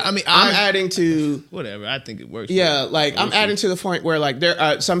 no. And Yeah, I mean, I'm adding to. whatever. I think it works. Yeah, like I'm adding to the point where like there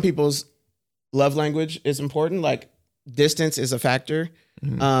are some people's love language is important. Like distance is a factor.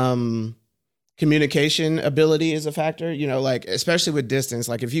 Communication ability is a factor. You know, like especially with distance.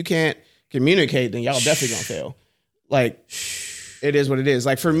 Like if you can't communicate, then y'all definitely gonna fail. Like it is what it is.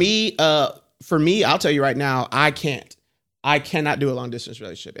 Like for me, I'll tell you right now, I cannot do a long distance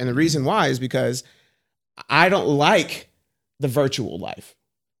relationship. And the reason why is because I don't like the virtual life.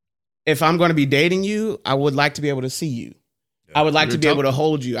 If I'm going to be dating you, I would like to be able to see you. I would like to be able to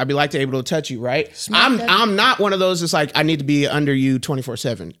hold you. I'd be like to be able to touch you, right? I'm not one of those that's like, I need to be under you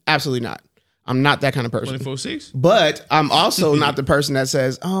 24/7. Absolutely not. I'm not that kind of person. 24/6. But I'm also not the person that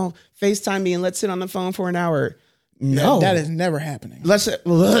says, oh, FaceTime me and let's sit on the phone for an hour. No. That is never happening. That shit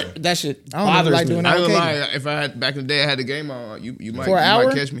I don't bothers like me. doing I that. don't Okay. lie. If I had back in the day, I had the game on. You might For an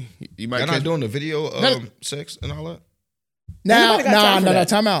hour? catch me. You might Y'all catch not me. doing the video sex and all that? Now, Nobody got time for no, that.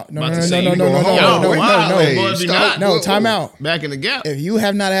 time out. No, About no, to no, say, no, you no, go no, home. no, no, Wow, no, hey, no. boy, if you not, No, time out. Back in the gap. If you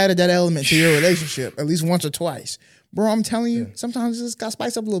have not added that element to your relationship at least once or twice, bro, I'm telling you, sometimes it's got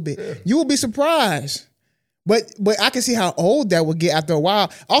spiced up a little bit. You will be surprised. But I can see how old that would get after a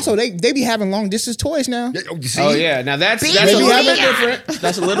while. Also, they be having long distance toys now. Yeah, you see? Oh yeah, now that's a Baby, little have bit it. different.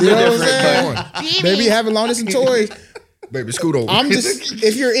 That's a little You bit know what different. I'm saying? They be having long distance toys. Baby, scoot over. I'm just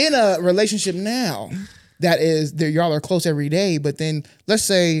if you're in a relationship now that y'all are close every day, but then let's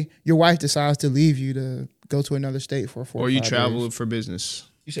say your wife decides to leave you to go to another state for 4 Or or you 5 travel days. for business.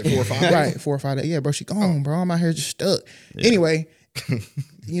 You said 4 or 5? Right, 4 or 5 days. Yeah, bro, she gone, bro. I'm out here just stuck. Anyway,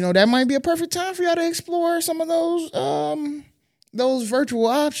 that might be a perfect time for y'all to explore some of those those virtual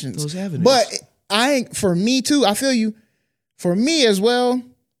options. Those avenues. But I ain't, for me too, I feel you. For me as well.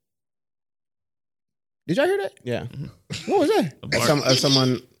 Did y'all hear that? Yeah. What was that?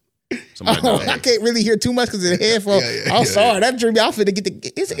 Someone. Somebody Oh, I can't really hear too much because of the headphone. I'm sorry. That drew me off to get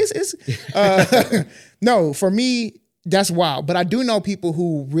the. It's. No, for me, that's wild. But I do know people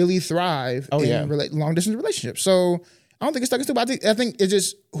who really thrive in long distance relationships. So I don't think it's stuck in stupid. I think it's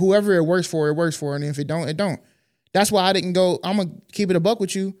just whoever it works for, and if it don't, it don't. That's why I didn't go. I'm gonna keep it a buck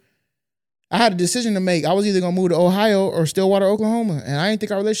with you. I had a decision to make. I was either gonna move to Ohio or Stillwater, Oklahoma, and I didn't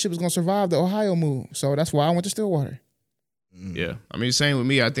think our relationship was gonna survive the Ohio move. So that's why I went to Stillwater. Yeah, I mean, same with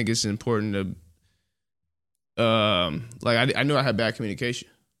me. I think it's important to, I knew I had bad communication.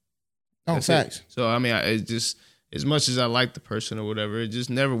 Oh, That's facts. it. So I mean, it's just as much as I like the person or whatever, it just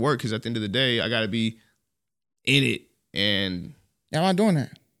never worked because at the end of the day, I got to be in it, and I'm not doing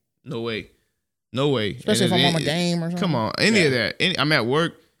that. no way. Especially if I'm on a game or something. Come on, any of that. I'm at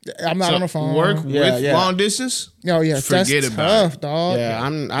work. I'm not on the phone. Work with long distance. Oh yeah, forget that's about tough, it. dog. Yeah,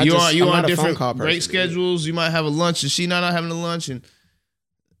 I'm on not a different phone call break person. schedules. You might have a lunch and she not having a lunch, and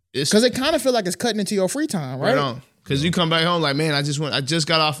it's Because it kind of feel like it's cutting into your free time, right? right on. Because you come back home like, man, I just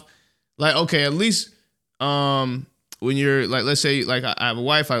got off. Like, okay, at least when you're like, let's say like I have a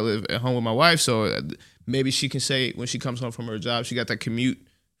wife, I live at home with my wife, so maybe she can say when she comes home from her job, she got that commute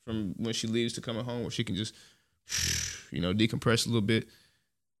from when she leaves to coming home, where she can just decompress a little bit.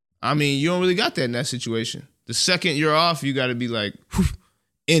 I mean, you don't really got that in that situation. The second you're off, you got to be like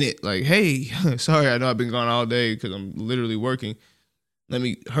in it. Like, hey, sorry, I know I've been gone all day because I'm literally working. Let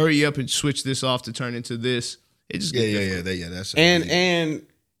me hurry up and switch this off to turn into this. It just gets different. That's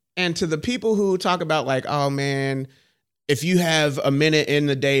And to the people who talk about like, oh man, if you have a minute in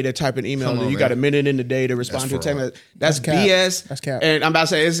the day to type an email, then you got a minute in the day to respond to a text message. That's BS. That's cap. And I'm about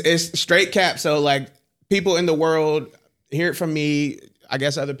to say it's straight cap. So like people in the world hear it from me. I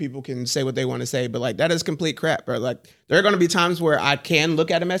guess other people can say what they want to say, but like that is complete crap, bro. Like there are going to be times where I can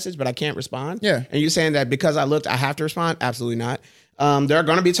look at a message, but I can't respond. Yeah. And you saying that because I looked, I have to respond? Absolutely not. There are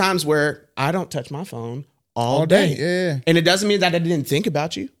going to be times where I don't touch my phone all day. Yeah. And it doesn't mean that I didn't think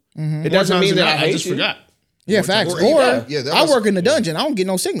about you. Mm-hmm. It doesn't mean that I hate just you. forgot. Yeah, facts. Or Or I was- work in the dungeon. I don't get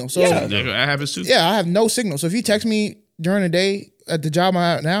no signal. So Yeah. That happens too. I have no signal. So if you text me during the day at the job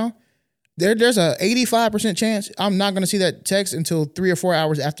I'm at now, there's a 85% chance I'm not going to see that text until 3 or 4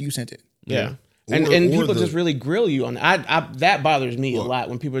 hours after you sent it. Yeah. Or- And or people the- just really grill you on that. That bothers me a lot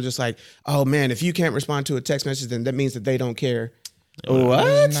when people are just like, oh man, if you can't respond to a text message, then that means that they don't care.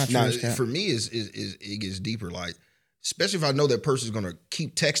 What? Not true, Now, it's cap. for me, is it gets deeper. Like, especially if I know that person's gonna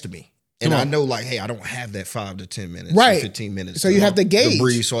keep texting me, and I know like, hey, I don't have that 5 to 10 minutes, Right. 15 minutes. So you have to gauge.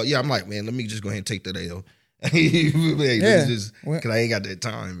 breathe. So yeah, I'm like, man, let me just go ahead and take that L. Because I ain't got that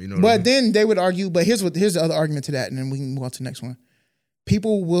time, you know. But then they would argue, but here's the other argument to that, and then we can move on to the next one.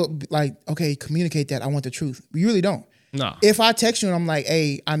 People will be like, okay, communicate that. I want the truth. You really don't. No. If I text you and I'm like,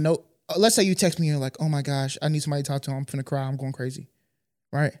 hey, I know, let's say you text me and you're like, oh my gosh, I need somebody to talk to. I'm finna cry. I'm going crazy.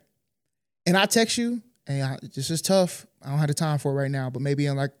 Right? And I text you, and this is tough. I don't have the time for it right now, but maybe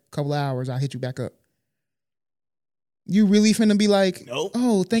in like a couple of hours, I'll hit you back up. You really finna be like, Nope.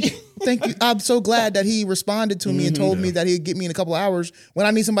 oh, thank you. I'm so glad that he responded to me and told me that he'd get me in a couple of hours when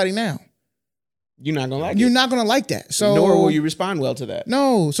I need somebody now. You're not gonna like You're it. not gonna like that. So Nor will you respond well to that.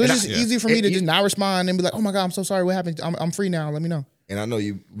 No. So it's And just easy for me to just not respond and be like, oh my God, I'm so sorry. What happened? I'm free now. Let me know. And I know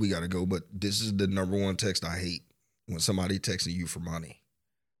we gotta go, but this is the number one text I hate, when somebody texting you for money.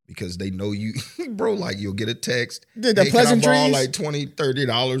 Because they know you, bro, like you'll get a text. The hey, can I pleasantries. borrow like $20,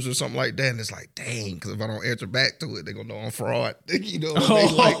 $30 or something like that? And it's like, dang, because if I don't answer back to it, they're going to know I'm fraud. You know what I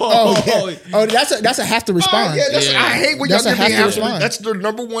mean? Like, Oh, that's a have to respond. yeah, I hate when That's y'all a give me have to have to. respond. That's the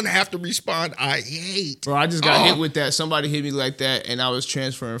number one have to respond I hate. Bro, I just got hit with that. Somebody hit me like that, and I was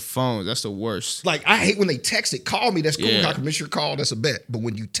transferring phones. That's the worst. Like, I hate when they text it. Call me. That's cool. Yeah. I can miss your call. That's a bet. But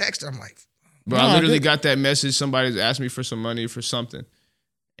when you text, I'm like, Bro, I literally got that message. Somebody's asked me for some money for something,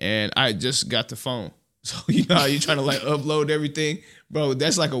 and I just got the phone. So you know how you trying to like upload everything, bro?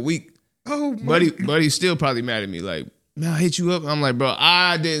 That's like a week. oh, my Buddy's still probably mad at me. Like, man, I hit you up. I'm like, bro,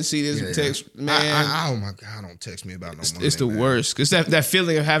 I didn't see this text, man. oh my God, don't text me about no money. It's the man. worst. Cause that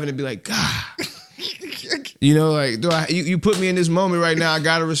feeling of having to be like, God, you know, like, you put me in this moment right now. I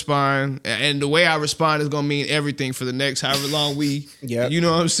gotta respond, and the way I respond is gonna mean everything for the next however long we. Yep. You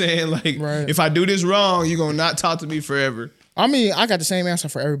know what I'm saying? Like, Right. if I do this wrong, you're gonna not talk to me forever. I mean, I got the same answer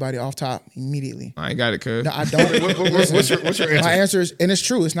for everybody off top immediately. I ain't got it, cuz. No, I don't. What's your answer? My answer is, and it's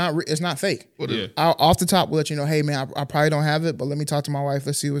true. It's not fake. Yeah. Off the top, we'll let you know. Hey, man, I probably don't have it, but let me talk to my wife.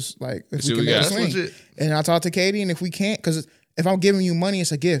 Let's see what's like. If see we can what we make a got. swing. That's legit. And I talk to Katie, and if we can't, because if I'm giving you money,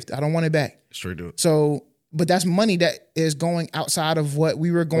 it's a gift. I don't want it back. Straight to it. So but that's money that is going outside of what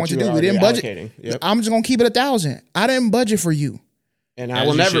we were going What to you do. were We didn't budget. allocating. Yep. I'm just gonna keep it 1,000. I didn't budget for you. And I As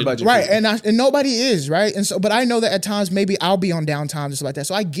will you never should. budget. Right, for you. and nobody is, right? And so, but I know that at times maybe I'll be on downtime just like that.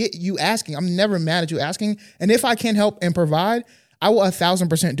 So I get you asking. I'm never mad at you asking. And if I can help and provide, I will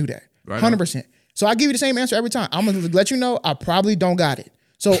 1,000% do that. Right on. 100%. So I give you the same answer every time. I'm gonna let you know I probably don't got it.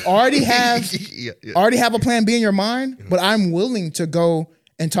 So already have a plan B in your mind, but I'm willing to go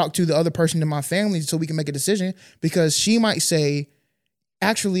and talk to the other person in my family so we can make a decision, because she might say,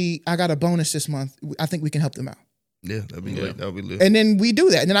 actually, I got a bonus this month. I think we can help them out. Yeah, that'd be lit. That'd be lit. And then we do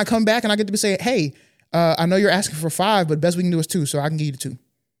that. And then I come back and I get to say, hey, I know you're asking for 5, but best we can do is 2, so I can give you the 2.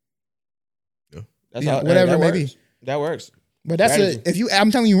 That's Yeah, all, whatever that it may works. be. That works. But that's Strategy.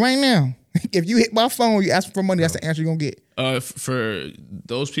 I'm telling you right now, if you hit my phone, you ask for money, that's the answer you're gonna get. For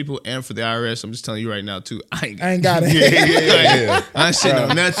those people and for the IRS, I'm just telling you right now too. I ain't got it. Yeah. I ain't sitting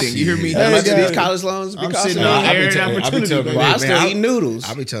on nothing. You hear me? How much go. of these college loans be I'm costing? sitting on I air be telling- and I be opportunity. telling- baby. Well, I still Man, eat noodles.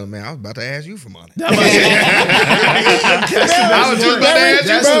 I be telling man, I was about to ask you for money. I was just about to ask you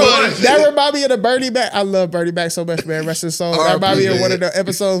Bro, for money. that remind me of the Bernie Mac. I love Bernie Mac so much, man. Rest his soul. That remind me of one of the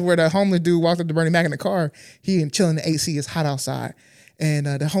episodes where the homeless dude walked up to Bernie Mac in the car. He and chilling in the AC. It's hot outside. And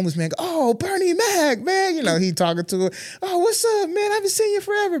the homeless man go, oh, Bernie Mac, man. You know, he talking to her. Oh, what's up, man? I haven't seen you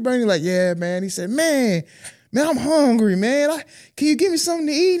forever. Bernie like, yeah, man. He said, man, I'm hungry, man. Can you give me something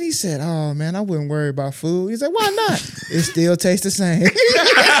to eat? He said, oh, man, I wouldn't worry about food. He said, why not? It still tastes the same.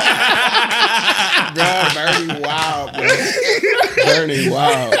 Bro, Bernie, wow, bro. Bernie,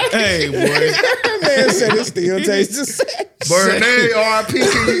 wow. Hey, boy. Man said it still tastes the same. Bernie,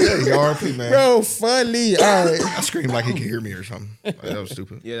 R.I.P. R.I.P. man. Bro, funny. All right. I screamed like he could hear me or something. Like, that was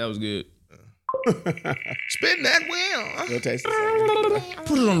stupid. Yeah, that was good. Spin that wheel. Still tastes the same.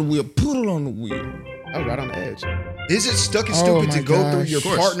 Put it on the wheel. Put it on the wheel. Oh, right on the edge. Is it stuck and Oh stupid to my go gosh. through your Of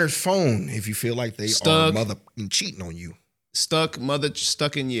course. partner's phone if you feel like they Stuck. are mother cheating on you? Stuck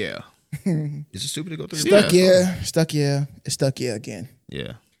in yeah. Is it stupid to go through your Stuck, yeah. Stuck, yeah. It's stuck, yeah, again.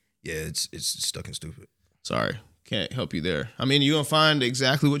 Yeah. Yeah, it's stuck and stupid. Sorry. Can't help you there. I mean, you're going to find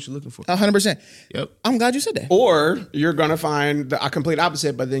exactly what you're looking for. 100%. Yep. I'm glad you said that. Or you're gonna find the complete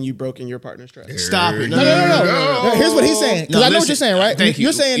opposite, but then you broke in your partner's trust. Stop it. No. Here's what he's saying. Because No, I know what listen. you're saying, right? Thank you.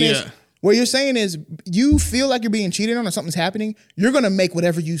 You're saying is, Yeah. what you're saying is, you feel like you're being cheated on or something's happening, you're going to make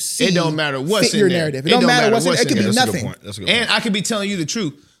whatever you see It don't matter what's fit in your there. narrative. It don't matter what's in there. It could be That's a good nothing. point. That's a good And point. I could be telling you the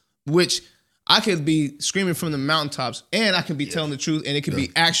truth, which I could be screaming from the mountaintops, and I could be telling the truth, and it could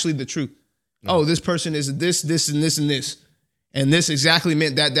be actually the truth. Oh, this person is this, and this, and this. And this exactly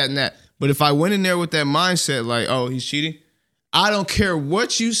meant that, and that. But if I went in there with that mindset, like, oh, he's cheating, I don't care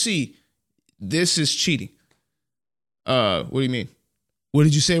what you see. This is cheating. What do you mean? What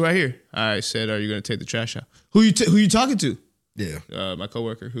did you say right here? I said, are you going to take the trash out? Who you talking to? Yeah. My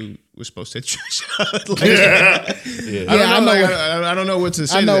coworker who was supposed to take the trash out. Like, I don't know what to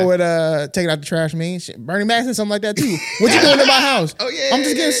say. I know to what taking out the trash means. Shit, Bernie Mac said something like that too. What you doing in my house? Oh, yeah, I'm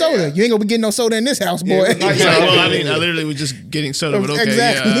just getting soda. You ain't gonna be getting no soda in this house, boy. that. Well, I mean, I literally was just getting soda, but okay,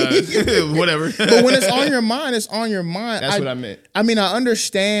 Exactly. yeah, whatever. But when it's on your mind, it's on your mind. That's what I meant. I mean, I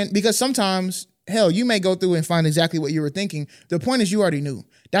understand, because sometimes, hell, you may go through and find exactly what you were thinking. The point is, you already knew.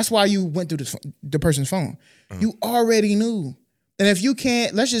 That's why you went through the person's phone. You already knew. And if you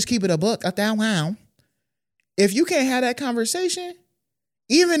can't, let's just keep it a buck. Wow. If you can't have that conversation,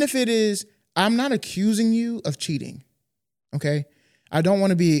 even if it is, I'm not accusing you of cheating. Okay? I don't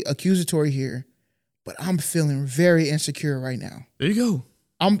want to be accusatory here, but I'm feeling very insecure right now. There you go.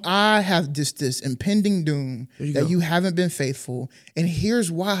 I have this impending doom you that go. you haven't been faithful. And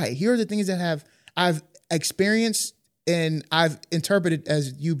here's why. Here are the things that I've experienced and I've interpreted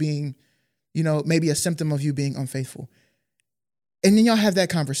as you being, maybe a symptom of you being unfaithful. And then y'all have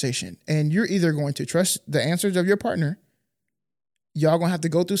that conversation, and you're either going to trust the answers of your partner, y'all gonna have to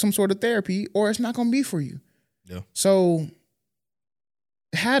go through some sort of therapy, or it's not gonna be for you. Yeah. So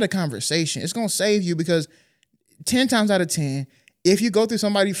had a conversation. It's gonna save you, because 10 times out of 10, if you go through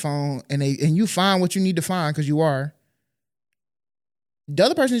somebody's phone and you find what you need to find, because you are, the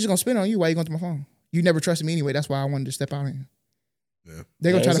other person is just gonna spin on you while you're going through my phone. You never trusted me anyway. That's why I wanted to step out on you. Yeah.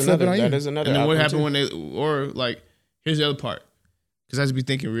 They're gonna try to flip it on you. That is another. And then what outcome, happened too. when or like, here's the other part. Because I just be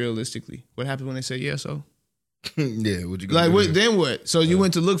thinking realistically. What happened when they say yes? So Yeah. What you gonna like, do? what, then what? So you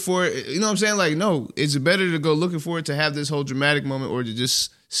went to look for it. You know what I'm saying? Like, no, it's better to go looking for it, to have this whole dramatic moment, or to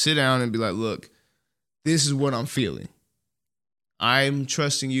just sit down and be like, look, this is what I'm feeling. I'm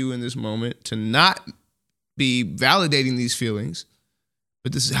trusting you in this moment to not be validating these feelings,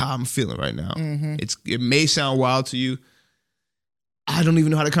 but this is how I'm feeling right now. Mm-hmm. It may sound wild to you. I don't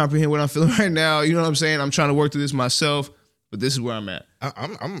even know how to comprehend what I'm feeling right now. You know what I'm saying? I'm trying to work through this myself. but this is where I'm at.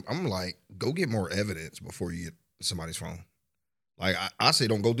 I'm like, go get more evidence before you get somebody's phone. Like I say,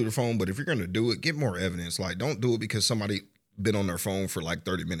 don't go through the phone, but if you're gonna do it, get more evidence. Like, don't do it because somebody been on their phone for like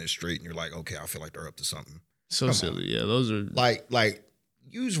 30 minutes straight, and you're like, okay, I feel like they're up to something. So Come silly. on. Yeah, those are like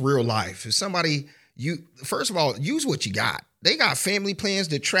use real life. If somebody first of all, use what you got. They got family plans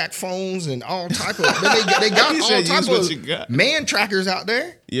that track phones and all type of. They got all type of man trackers out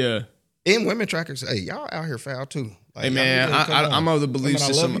there. Yeah, and women trackers. Hey, y'all out here foul too. Like, hey man, I'm of the belief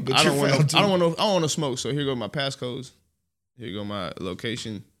system. I don't want to smoke. So here go my passcodes. Here go my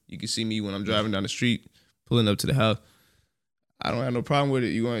location. You can see me when I'm driving down the street, pulling up to the house. I don't have no problem with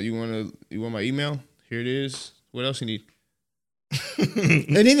it. You want my email? Here it is. What else you need?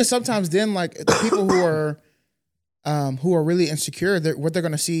 And even sometimes, then like the people who are really insecure, what they're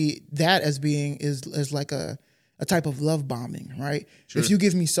going to see that as being is like a type of love bombing, right? Sure. If you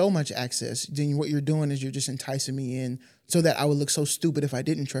give me so much access, then what you're doing is you're just enticing me in so that I would look so stupid if I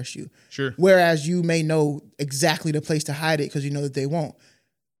didn't trust you. Sure. Whereas you may know exactly the place to hide it because you know that they won't.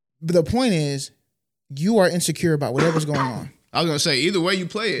 But the point is, you are insecure about whatever's going on. I was gonna say either way you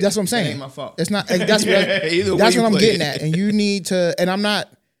play it. That's what I'm saying. It ain't my fault. It's not. That's what I'm getting at. And you need to. And I'm not.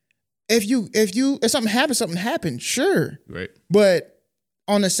 If something happens, sure. Right. But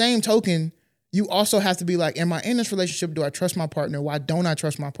on the same token, you also have to be like, am I in this relationship? Do I trust my partner? Why don't I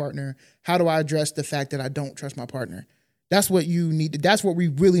trust my partner? How do I address the fact that I don't trust my partner? That's what you need to. That's what we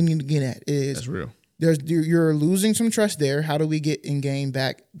really need to get at. That's real. You're losing some trust there. How do we get and gain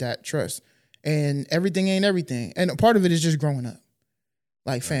back that trust? And everything ain't everything. And part of it is just growing up.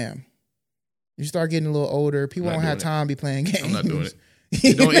 Like, fam, you start getting a little older. People don't have time to be playing games. I'm not doing it.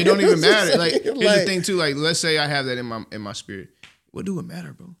 It don't even matter. Like, here's the thing too. Like, let's say I have that in my spirit. What do it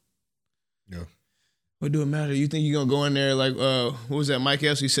matter, bro? Yeah. What do it matter? You think you're gonna go in there like what was that? Mike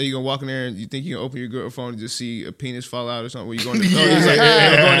Epps? He said you're gonna walk in there and you think you can open your girl phone and just see a penis fall out or something? Where you going to? He's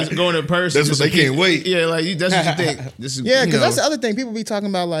like, going to person. That's what they can't wait. Yeah, like that's what you think. This is because that's the other thing. People be talking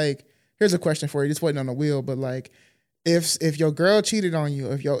about like. Here's a question for you. Just waiting on the wheel, but like, if your girl cheated on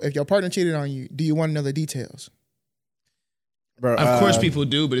you, if your partner cheated on you, do you want to know the details? Bro, of course, people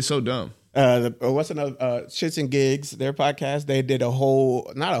do, but it's so dumb. What's another Shits and Gigs? Their podcast. They did not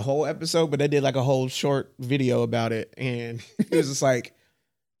a whole episode, but they did like a whole short video about it, and it was just like,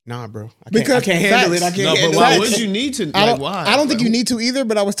 nah, bro, I can't handle it. I can't. No, but why would you need to? Like, why? I don't think you need to either.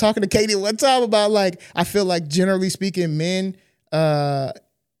 But I was talking to Katie one time about like, I feel like generally speaking, men.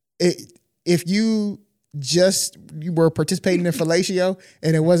 If you were participating in fellatio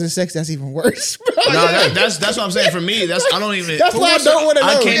and it wasn't sex, that's even worse. Bro. No, that's what I'm saying. For me, I don't even. That's why I don't want to know.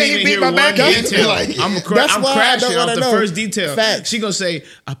 I can't even hear one detail. I'm crashing off the first detail. Facts. She gonna say,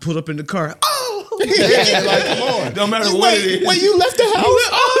 "I pulled up in the car." Oh, like come on. Don't matter what it is. Wait, you left the house?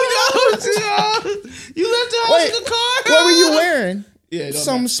 You left the house in the car. What were you wearing? Yeah,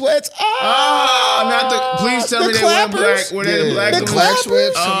 some sweats. Not the. Please tell me they weren't black. Were they the black? The black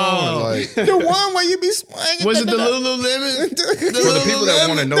sweats. Come on, like the one where you be swinging. Was it the Lululemon? For the people that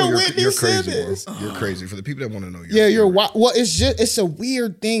want to know, you're crazy. Bro. You're crazy. For the people that want to know, you're well. It's a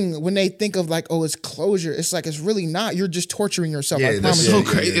weird thing when they think of like, oh, it's closure. It's like it's really not. You're just torturing yourself. Yeah, that's so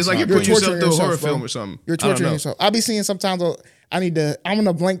crazy. It's like you're putting yourself through a horror film or something. You're torturing yourself. I'll be seeing sometimes. I'm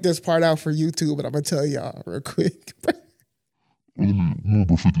gonna blank this part out for YouTube, but I'm gonna tell y'all real quick.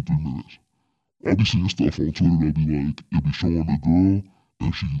 Remember 53 minutes. I'll be seeing stuff on Twitter that'll be like, it'll be showing the girl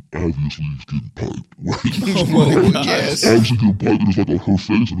and she obviously is getting piped, right? Oh my God. Yes. Obviously getting piped, and it's like on her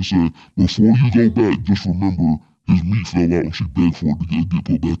face, and it said, before you go back, just remember his meat fell out and she begged for it to get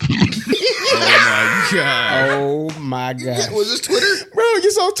put back in. Oh my God. Was this Twitter? Bro,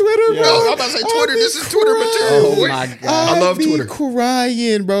 you saw Twitter, bro? I'm about to say Twitter. This is Twitter material. Oh my God. I love Twitter.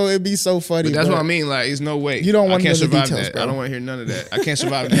 Crying, bro. It'd be so funny. But that's what I mean. Like, there's no way. You don't want I can't to know the survive details, that. bro. I don't want to hear none of that. I can't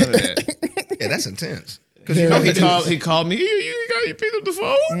survive none of that. Yeah, that's intense. Because he called me. You picked up the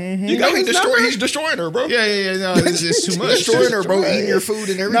phone. Mm-hmm. You got he's destroying her, bro. Yeah. No, it's too much. Destroying her, bro. Eating your food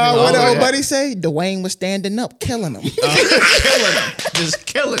and everything. No, what old buddy say? Dwayne was standing up, killing him. Just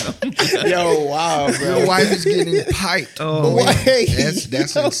killing him. Yo, wow, bro. Your wife is getting piped. Oh,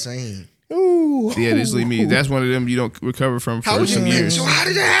 that's insane. Ooh. Yeah, just leave me. That's one of them you don't recover from for some years. So how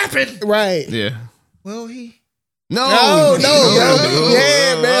did that happen? Right. Yeah. Well, he. No,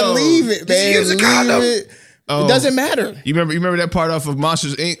 yeah, man, leave it, man. Use a condom. It doesn't matter. You remember that part off of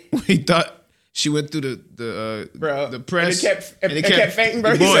Monsters Inc. When he thought she went through the press and it kept fainting,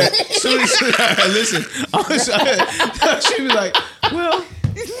 bro. Boy, soon as listen, she was like, well,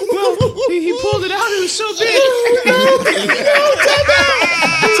 he pulled it out. It was so big.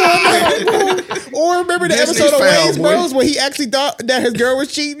 Or remember the Disney episode of foul, Ways boy. Bros where he actually thought that his girl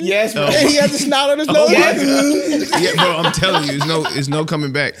was cheating? Yes, bro. And he had the snot on his nose. Yeah, bro, I'm telling you, it's no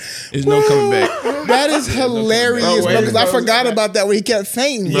coming back. There's no coming back. That is hilarious, Bro, bro. Because I Bros forgot back. about that when he kept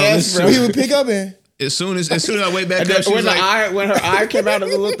saying, Yes, bro. When he would pick up and. As soon as I wait back up, she was When, like, when her eye came out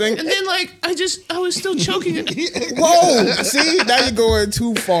of the little thing. and then like I was still choking it. Whoa! See, now you're going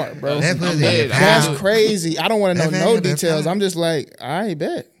too far, bro. I'm dead. That's I'm- crazy. I don't want to know no details. I'm just like, I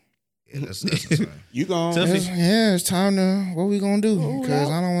bet. That's insane. You gone. Tuffy. Yeah, it's time to. What we gonna do? Because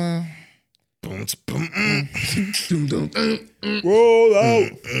I don't want Roll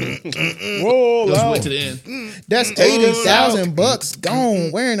out. Roll Let's out. wait to the end. to. That's $80,000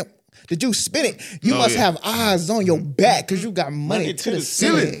 gone. Wearing. Did you spin it? You must yeah. have eyes on your back because you got money to the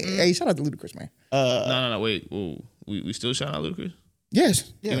ceiling. Hey, shout out to Ludacris, man. No, wait. Whoa. We still shout out Ludacris?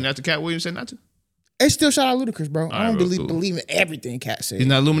 Yes, Even after Cat Williams said not to? they still shout out Ludacris, bro. I right, don't bro, believe cool. believe in everything Cat said. He's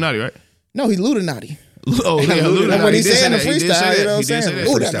not Illuminati, right? No, he's Ludanati. Oh, yeah, Illuminati. What he did said in the say that. He did say freestyle, you know that. what I'm He did say saying? that. Ooh,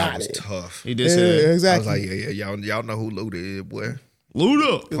 Freestyle was Ludanati. tough. He did say that. I was Exactly. like, yeah, y'all know who Luda is, boy.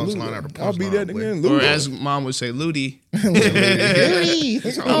 Luda. Punchline out of punchline. I'll be that boy. again. Or Luda. as mom would say, Ludi.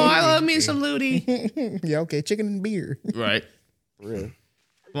 Ludy. Oh, I love me some Ludi. Yeah, okay, chicken and beer. Right. Real.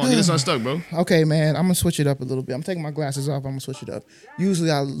 Come on, get us unstuck, bro. Okay, man, I'm gonna switch it up a little bit. I'm taking my glasses off. I'm gonna switch it up.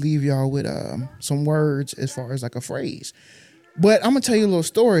 Usually, I leave y'all with some words as far as like a phrase, but I'm gonna tell you a little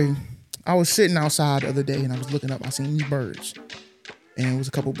story. I was sitting outside the other day and I was looking up. I seen these birds, and it was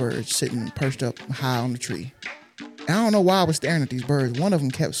a couple birds sitting perched up high on the tree. And I don't know why I was staring at these birds. One of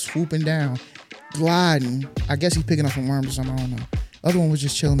them kept swooping down, gliding. I guess he's picking up some worms or something. I don't know. The other one was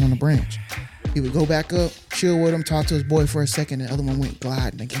just chilling on the branch. He would go back up, chill with him, talk to his boy for a second, and the other one went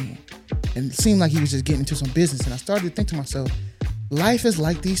gliding again. And it seemed like he was just getting into some business. And I started to think to myself, life is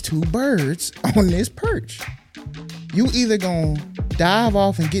like these two birds on this perch. You either gonna dive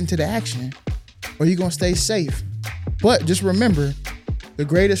off and get into the action, or you gonna stay safe. But just remember, the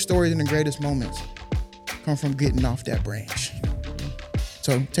greatest stories and the greatest moments come from getting off that branch.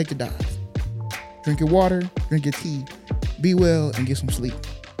 So take the dive. Drink your water, drink your tea, be well, and get some sleep.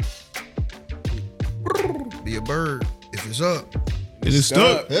 Be a bird. If it's up, Is it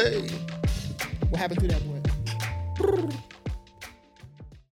stuck? hey. What happened to that boy?